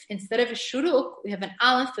if instead of a shuruk, we have an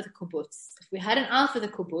aleph with a kubutz. If we had an aleph with a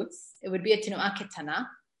kubutz, it would be a tenuah ketana.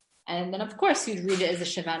 And then, of course, you'd read it as a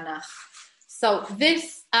sheva nach. So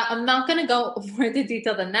this, I'm not going to go more into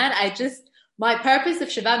detail than that. My purpose of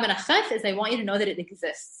sheva merachef is I want you to know that it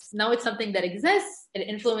exists. Know it's something that exists. It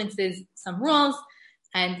influences some rules.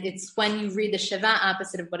 And it's when you read the sheva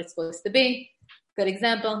opposite of what it's supposed to be. Good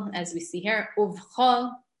example, as we see here,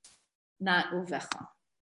 uvchol, not uvechol.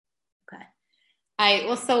 Okay. I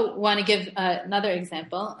also want to give another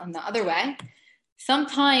example on the other way.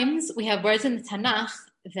 Sometimes we have words in the Tanakh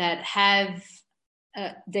that have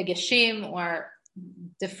degeshim or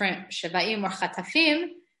different shavaim or chatafim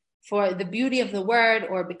for the beauty of the word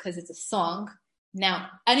or because it's a song. Now,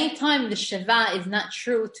 anytime the sheva is not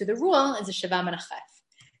true to the rule, is a sheva menachef.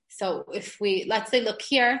 So if let's say, look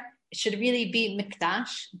here, it should really be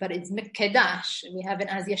mikdash, but it's mikkedash. We have an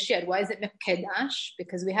az yashir. Why is it mikkedash?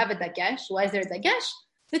 Because we have a dagesh. Why is there a dagesh?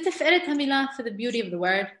 The tiferet hamilah, for the beauty of the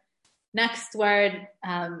word. Next word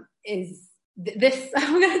is this.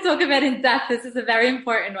 I'm going to talk about in depth. This is a very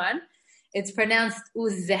important one. It's pronounced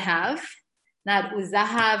uzzehav, not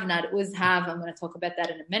uzahav, not uzhav. I'm going to talk about that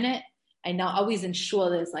in a minute. I know always in shul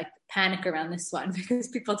there's like panic around this one because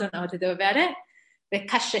people don't know what to do about it.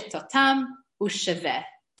 Vekashetotam usheveh.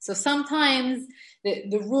 So sometimes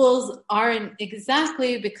the rules aren't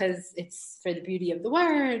exactly because it's for the beauty of the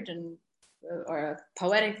word or a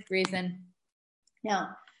poetic reason.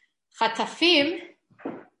 Now, chatafim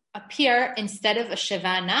appear instead of a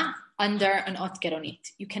shevana under an ot geronit.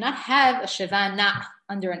 You cannot have a shevana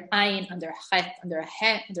under an ayin, under a chet, under a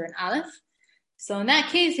he, under an aleph. So in that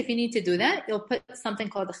case, if you need to do that, you'll put something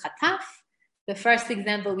called a chataf. The first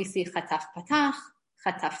example we see chataf patach,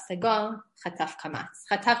 chataf segol, chataf kamatz.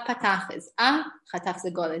 Chataf patach is a, chataf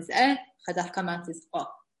segol is e, chataf kamatz is o.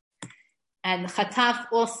 And chataf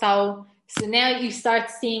also, so now you start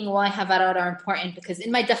seeing why havarot are important, because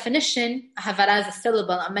in my definition, havarah is a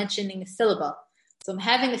syllable. I'm mentioning a syllable. So I'm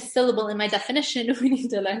having a syllable in my definition. We need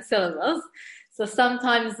to learn syllables. So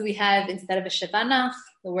sometimes we have, instead of a shevanach,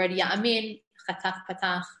 the word ya'amin, chataf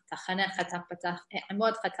patach, tachaneh chataf patach,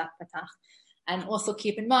 e'amod chataf patach. And also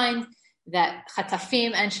keep in mind that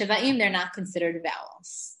chatafim and sheva'im, they're not considered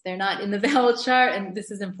vowels. They're not in the vowel chart, and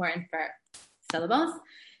this is important for syllables.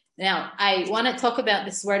 Now, I want to talk about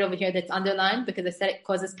this word over here that's underlined because I said it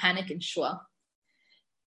causes panic in shul.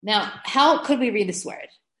 Now, how could we read this word?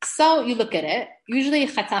 So you look at it. Usually,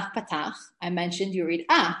 chataf patach, I mentioned you read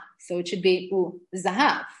so it should be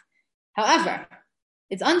zahav. However,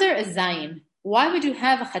 it's under a zayin. Why would you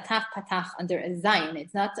have a chataf patach under a zayin?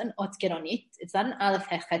 It's not an ot geronit. It's not an aleph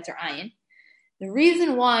hechet or ayin. The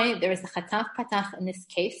reason why there is a chataf patach in this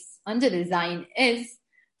case under the zayin is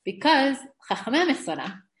because chachamei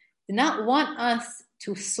Mesorah did not want us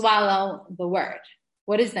to swallow the word.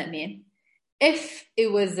 What does that mean? If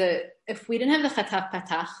we didn't have the chataf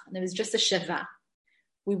patach and it was just a sheva,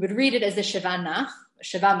 we would read it as a sheva nach,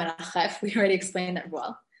 sheva menachef. We already explained that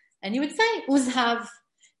well, and you would say uzhav.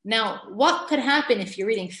 Now, what could happen if you're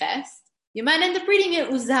reading fast? You might end up reading it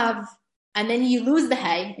uzav, and then you lose the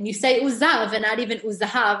hay, and you say uzav and not even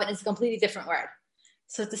uzahav, and it's a completely different word.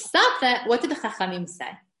 So to stop that, what did the chachamim say?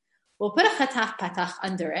 We'll put a chataf patach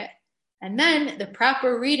under it, and then the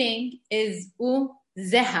proper reading is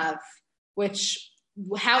zehav, which,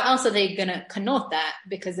 how else are they going to connote that?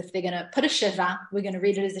 Because if they're going to put a sheva, we're going to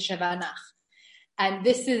read it as a sheva nach. And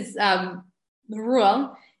this is the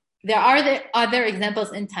rule. There are other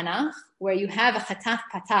examples in Tanakh where you have a chataf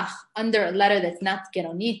patach under a letter that's not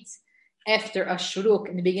geronit after a shuruk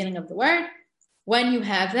in the beginning of the word. When you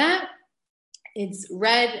have that, it's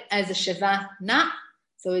read as a sheva na.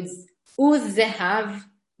 So it's zehav,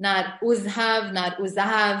 not uzhav, not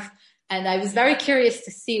uzahav. And I was very curious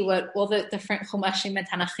to see what all the different chumashim and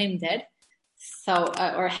Tanachim did,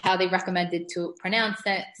 or how they recommended to pronounce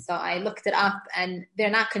it. So I looked it up, and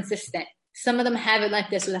they're not consistent. Some of them have it like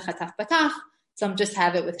this with a chataf patach. Some just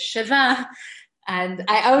have it with sheva. And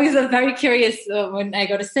I always am very curious when I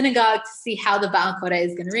go to synagogue to see how the Baal Koreh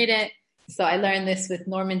is going to read it. So I learned this with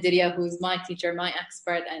Norman Didia, who's my teacher, my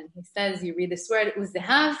expert, and he says you read this word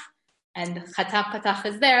uzehav, and chataf patach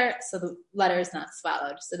is there, so the letter is not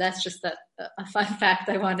swallowed. So that's just a fun fact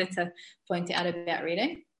I wanted to point out about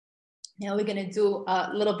reading. Now we're going to do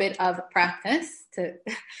a little bit of practice to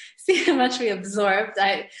see how much we absorbed.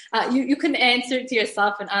 You can answer to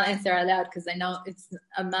yourself, and I'll answer out loud because I know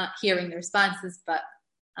I'm not hearing the responses, but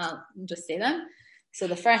I'll just say them. So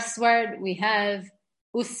the first word we have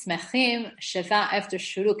usmechim, sheva after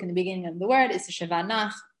shuruk in the beginning of the word is a sheva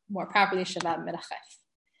nach, more properly sheva merachef.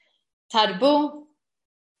 Tarbu,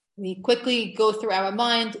 we quickly go through our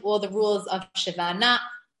mind all the rules of sheva na.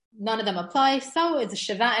 None of them apply, so it's a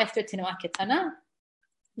sheva after tinua ketana.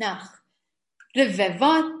 Nach.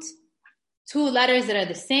 Revevot, two letters that are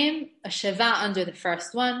the same, a sheva under the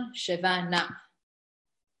first one, sheva na.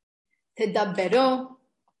 Tedaberu,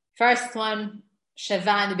 first one,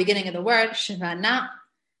 sheva in the beginning of the word, sheva na.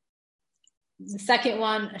 The second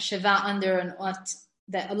one, a sheva under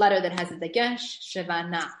a letter that has a dagesh, sheva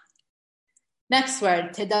na. Next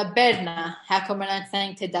word, tedaberna. How come we're not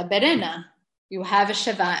saying tedaberena? You have a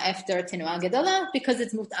sheva after tinua gedala because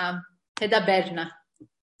it's mut'am. Tedaberna.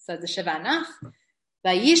 So the sheva nach.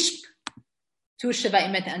 Vayishp, two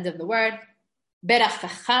Shevaim at the end of the word.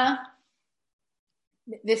 Berachacha.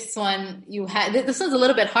 This one this one's a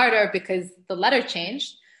little bit harder because the letter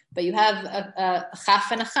changed, but you have a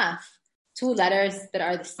chaf and a chaf, two letters that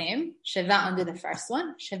are the same. Sheva under the first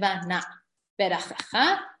one. Sheva na.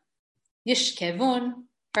 Berachacha. Yishkevun.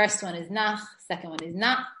 First one is nach, second one is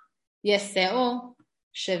na. Yeseu.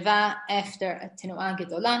 Sheva after a tenuah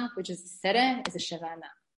gedolah, which is a sereh, is a sheva na.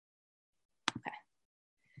 Okay.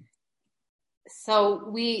 So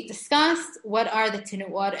we discussed what are the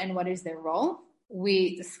tenuot and what is their role.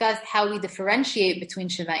 We discussed how we differentiate between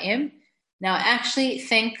Shevaim. Now, I actually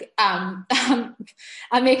think I'm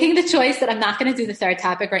making the choice that I'm not going to do the third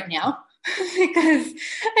topic right now because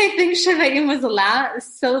I think Shevaim was a lot.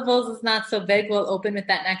 Syllables is not so big. We'll open with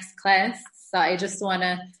that next class. So I just want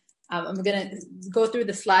to, I'm going to go through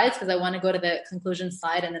the slides because I want to go to the conclusion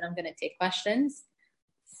slide and then I'm going to take questions.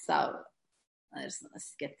 So I just want to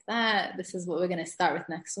skip that. This is what we're going to start with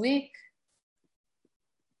next week.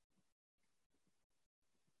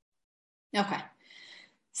 Okay,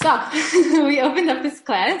 so we opened up this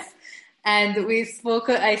class and I spoke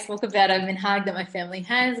about a minhag that my family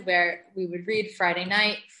has where we would read Friday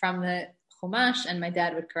night from the Chumash and my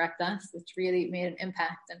dad would correct us, which really made an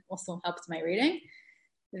impact and also helped my reading.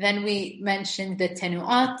 Then we mentioned the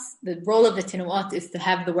tenuot. The role of the tenuot is to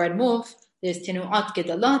have the word move. There's tenuot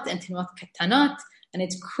gedalot and tenuot ketanot, and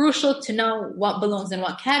it's crucial to know what belongs in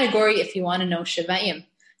what category if you want to know Shevaim.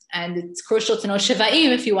 And it's crucial to know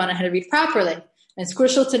Shevaim if you want to know how to read properly. And it's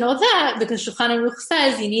crucial to know that because Shulchan Aruch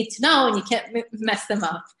says you need to know and you can't mess them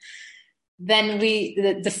up. Then we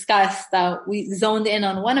discussed, we zoned in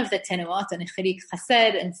on one of the tenuot and Chirik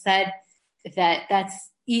Chased and said that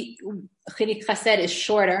Chirik Chased is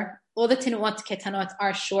shorter. All the tenuot ketanot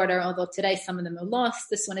are shorter, although today some of them are lost.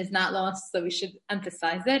 This one is not lost, so we should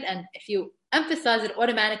emphasize it. And if you emphasize it,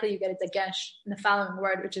 automatically you get a dagesh in the following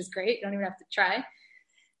word, which is great. You don't even have to try.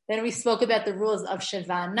 Then we spoke about the rules of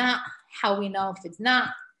Sheva Na, how we know if it's not.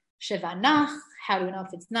 Sheva Nach, how do we know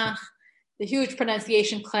if it's not? The huge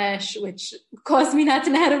pronunciation clash, which caused me not to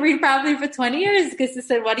know how to read properly for 20 years, because they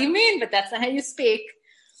said, what do you mean? But that's not how you speak.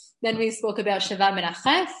 Then we spoke about Sheva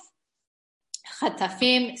Menachef,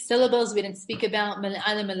 Chatafim, syllables we didn't speak about,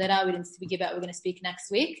 Mel'ala Melira we didn't speak about, we're going to speak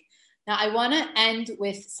next week. Now I want to end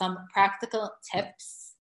with some practical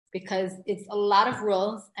tips, because it's a lot of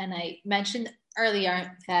rules, and I mentioned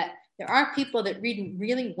earlier that there are people that read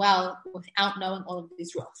really well without knowing all of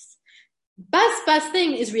these rules. Best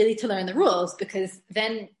thing is really to learn the rules, because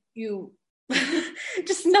then you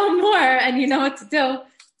just know more and you know what to do.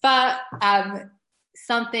 But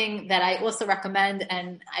something that I also recommend,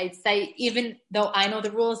 and I'd say even though I know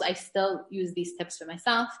the rules, I still use these tips for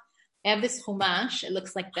myself. I have this Chumash. It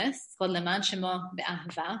looks like this. It's called Leman Shemo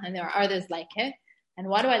Be'ahava, and there are others like it. And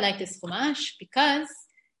why do I like this Chumash? Because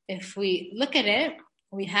if we look at it,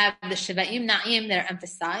 we have the Shevaim Na'im that are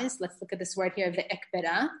emphasized. Let's look at this word here, the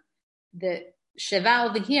Ekbera. The Sheva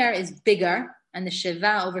over here is bigger, and the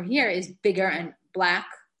Sheva over here is bigger and black,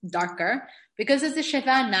 darker, because it's a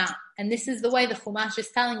Sheva Na. And this is the way the Chumash is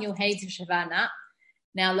telling you, hey, it's a Sheva Na.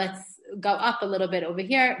 Now let's go up a little bit over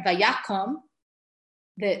here. Vayakom,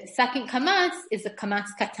 the second kamatz is the kamatz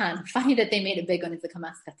katan. Funny that they made a big one, it's the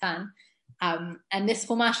kamatz katan. And this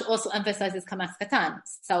Chumash also emphasizes kamatz katan.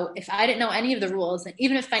 So if I didn't know any of the rules, and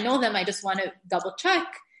even if I know them, I just want to double check.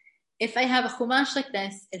 If I have a Chumash like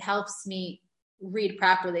this, it helps me read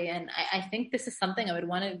properly. And I think this is something I would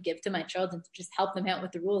want to give to my children, to just help them out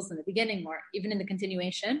with the rules in the beginning or even in the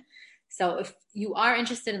continuation. So if you are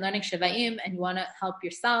interested in learning Shevaim and you want to help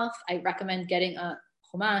yourself, I recommend getting a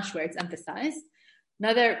Chumash where it's emphasized.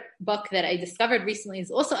 Another book that I discovered recently is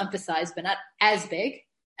also emphasized, but not as big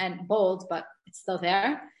and bold, but it's still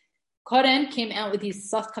there. Koren came out with these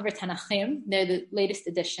soft cover Tanachim. They're the latest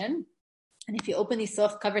edition. And if you open these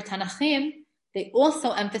soft cover Tanachim, they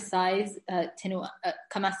also emphasize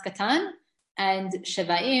Kamas Katan and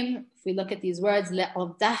Shevaim. If we look at these words,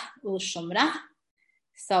 Le'ovdah ul-shomrah.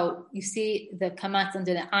 So you see the Kamas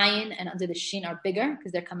under the Ayin and under the Shin are bigger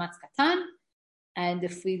because they're Kamas Katan. And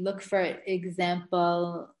if we look for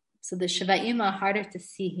example, so the Shevaim are harder to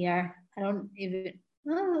see here. I don't even,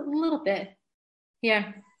 a little bit.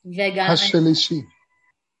 Here, Vegan.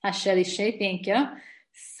 Hashelishi, thank you.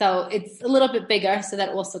 So it's a little bit bigger, so that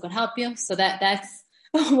also could help you. So that's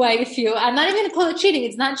why I'm not even going to call it cheating.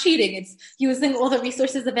 It's not cheating. It's using all the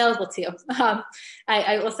resources available to you.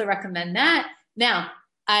 I also recommend that. Now,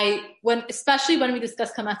 especially when we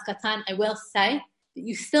discuss Kamatz Katan, I will say that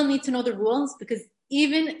you still need to know the rules, because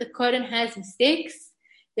even the Koren has mistakes.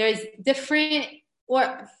 There's different,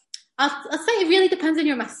 or I'll say it really depends on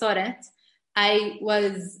your Masoret. I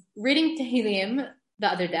was reading Tehillim the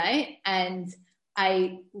other day, and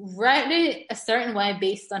I read it a certain way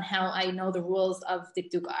based on how I know the rules of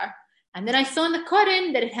Dikduk are. And then I saw in the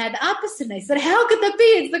Quran that it had the opposite. And I said, how could that be?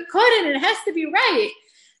 It's the Quran and it has to be right.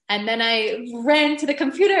 And then I ran to the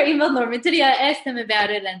computer, emailed Norman Tidia, asked him about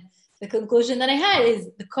it. And the conclusion that I had is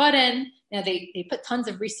the Quran, they put tons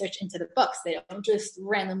of research into the books. They don't just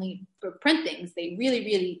randomly print things. They really,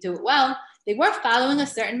 really do it well. They were following a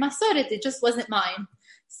certain masoret. It just wasn't mine.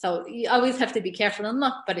 So you always have to be careful and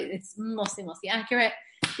look, but it's mostly accurate.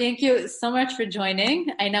 Thank you so much for joining.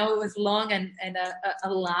 I know it was long and a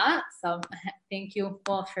lot, so thank you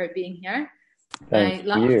all for being here. Thank I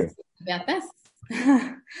love you. to speak about this.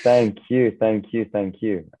 Thank you.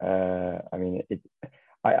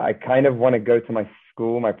 I kind of want to go to my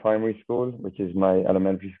school, my primary school, which is my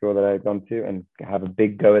elementary school that I've gone to, and have a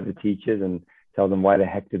big go at the teachers and tell them why the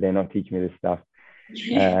heck did they not teach me this stuff.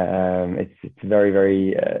 It's very,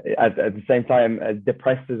 very, at the same time, as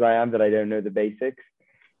depressed as I am that I don't know the basics,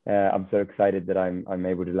 I'm so excited that I'm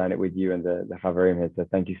able to learn it with you and the Chavarim here. So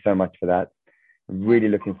thank you so much for that. I'm really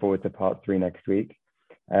looking forward to part 3 next week.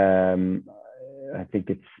 I think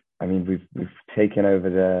we've taken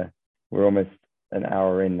over we're almost an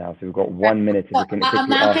hour in now, so we've got 1 minute. So I'm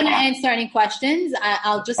not going to answer any questions.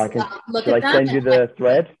 I'll just look at them. Should I send you the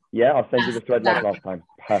thread? Yeah, I'll send you the thread like last time.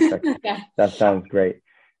 Perfect. Okay. That sounds great.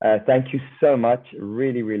 Thank you so much.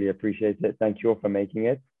 Really, really appreciate it. Thank you all for making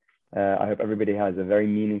it. I hope everybody has a very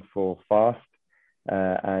meaningful fast,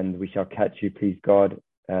 and we shall catch you, please God,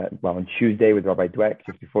 on Tuesday with Rabbi Dweck,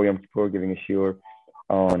 just before Yom Kippur, giving a shiur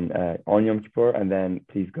on Yom Kippur, and then,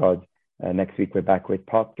 please God, next week we're back with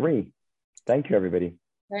part 3. Thank you, everybody.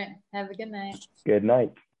 All right. Have a good night. Good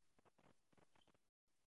night.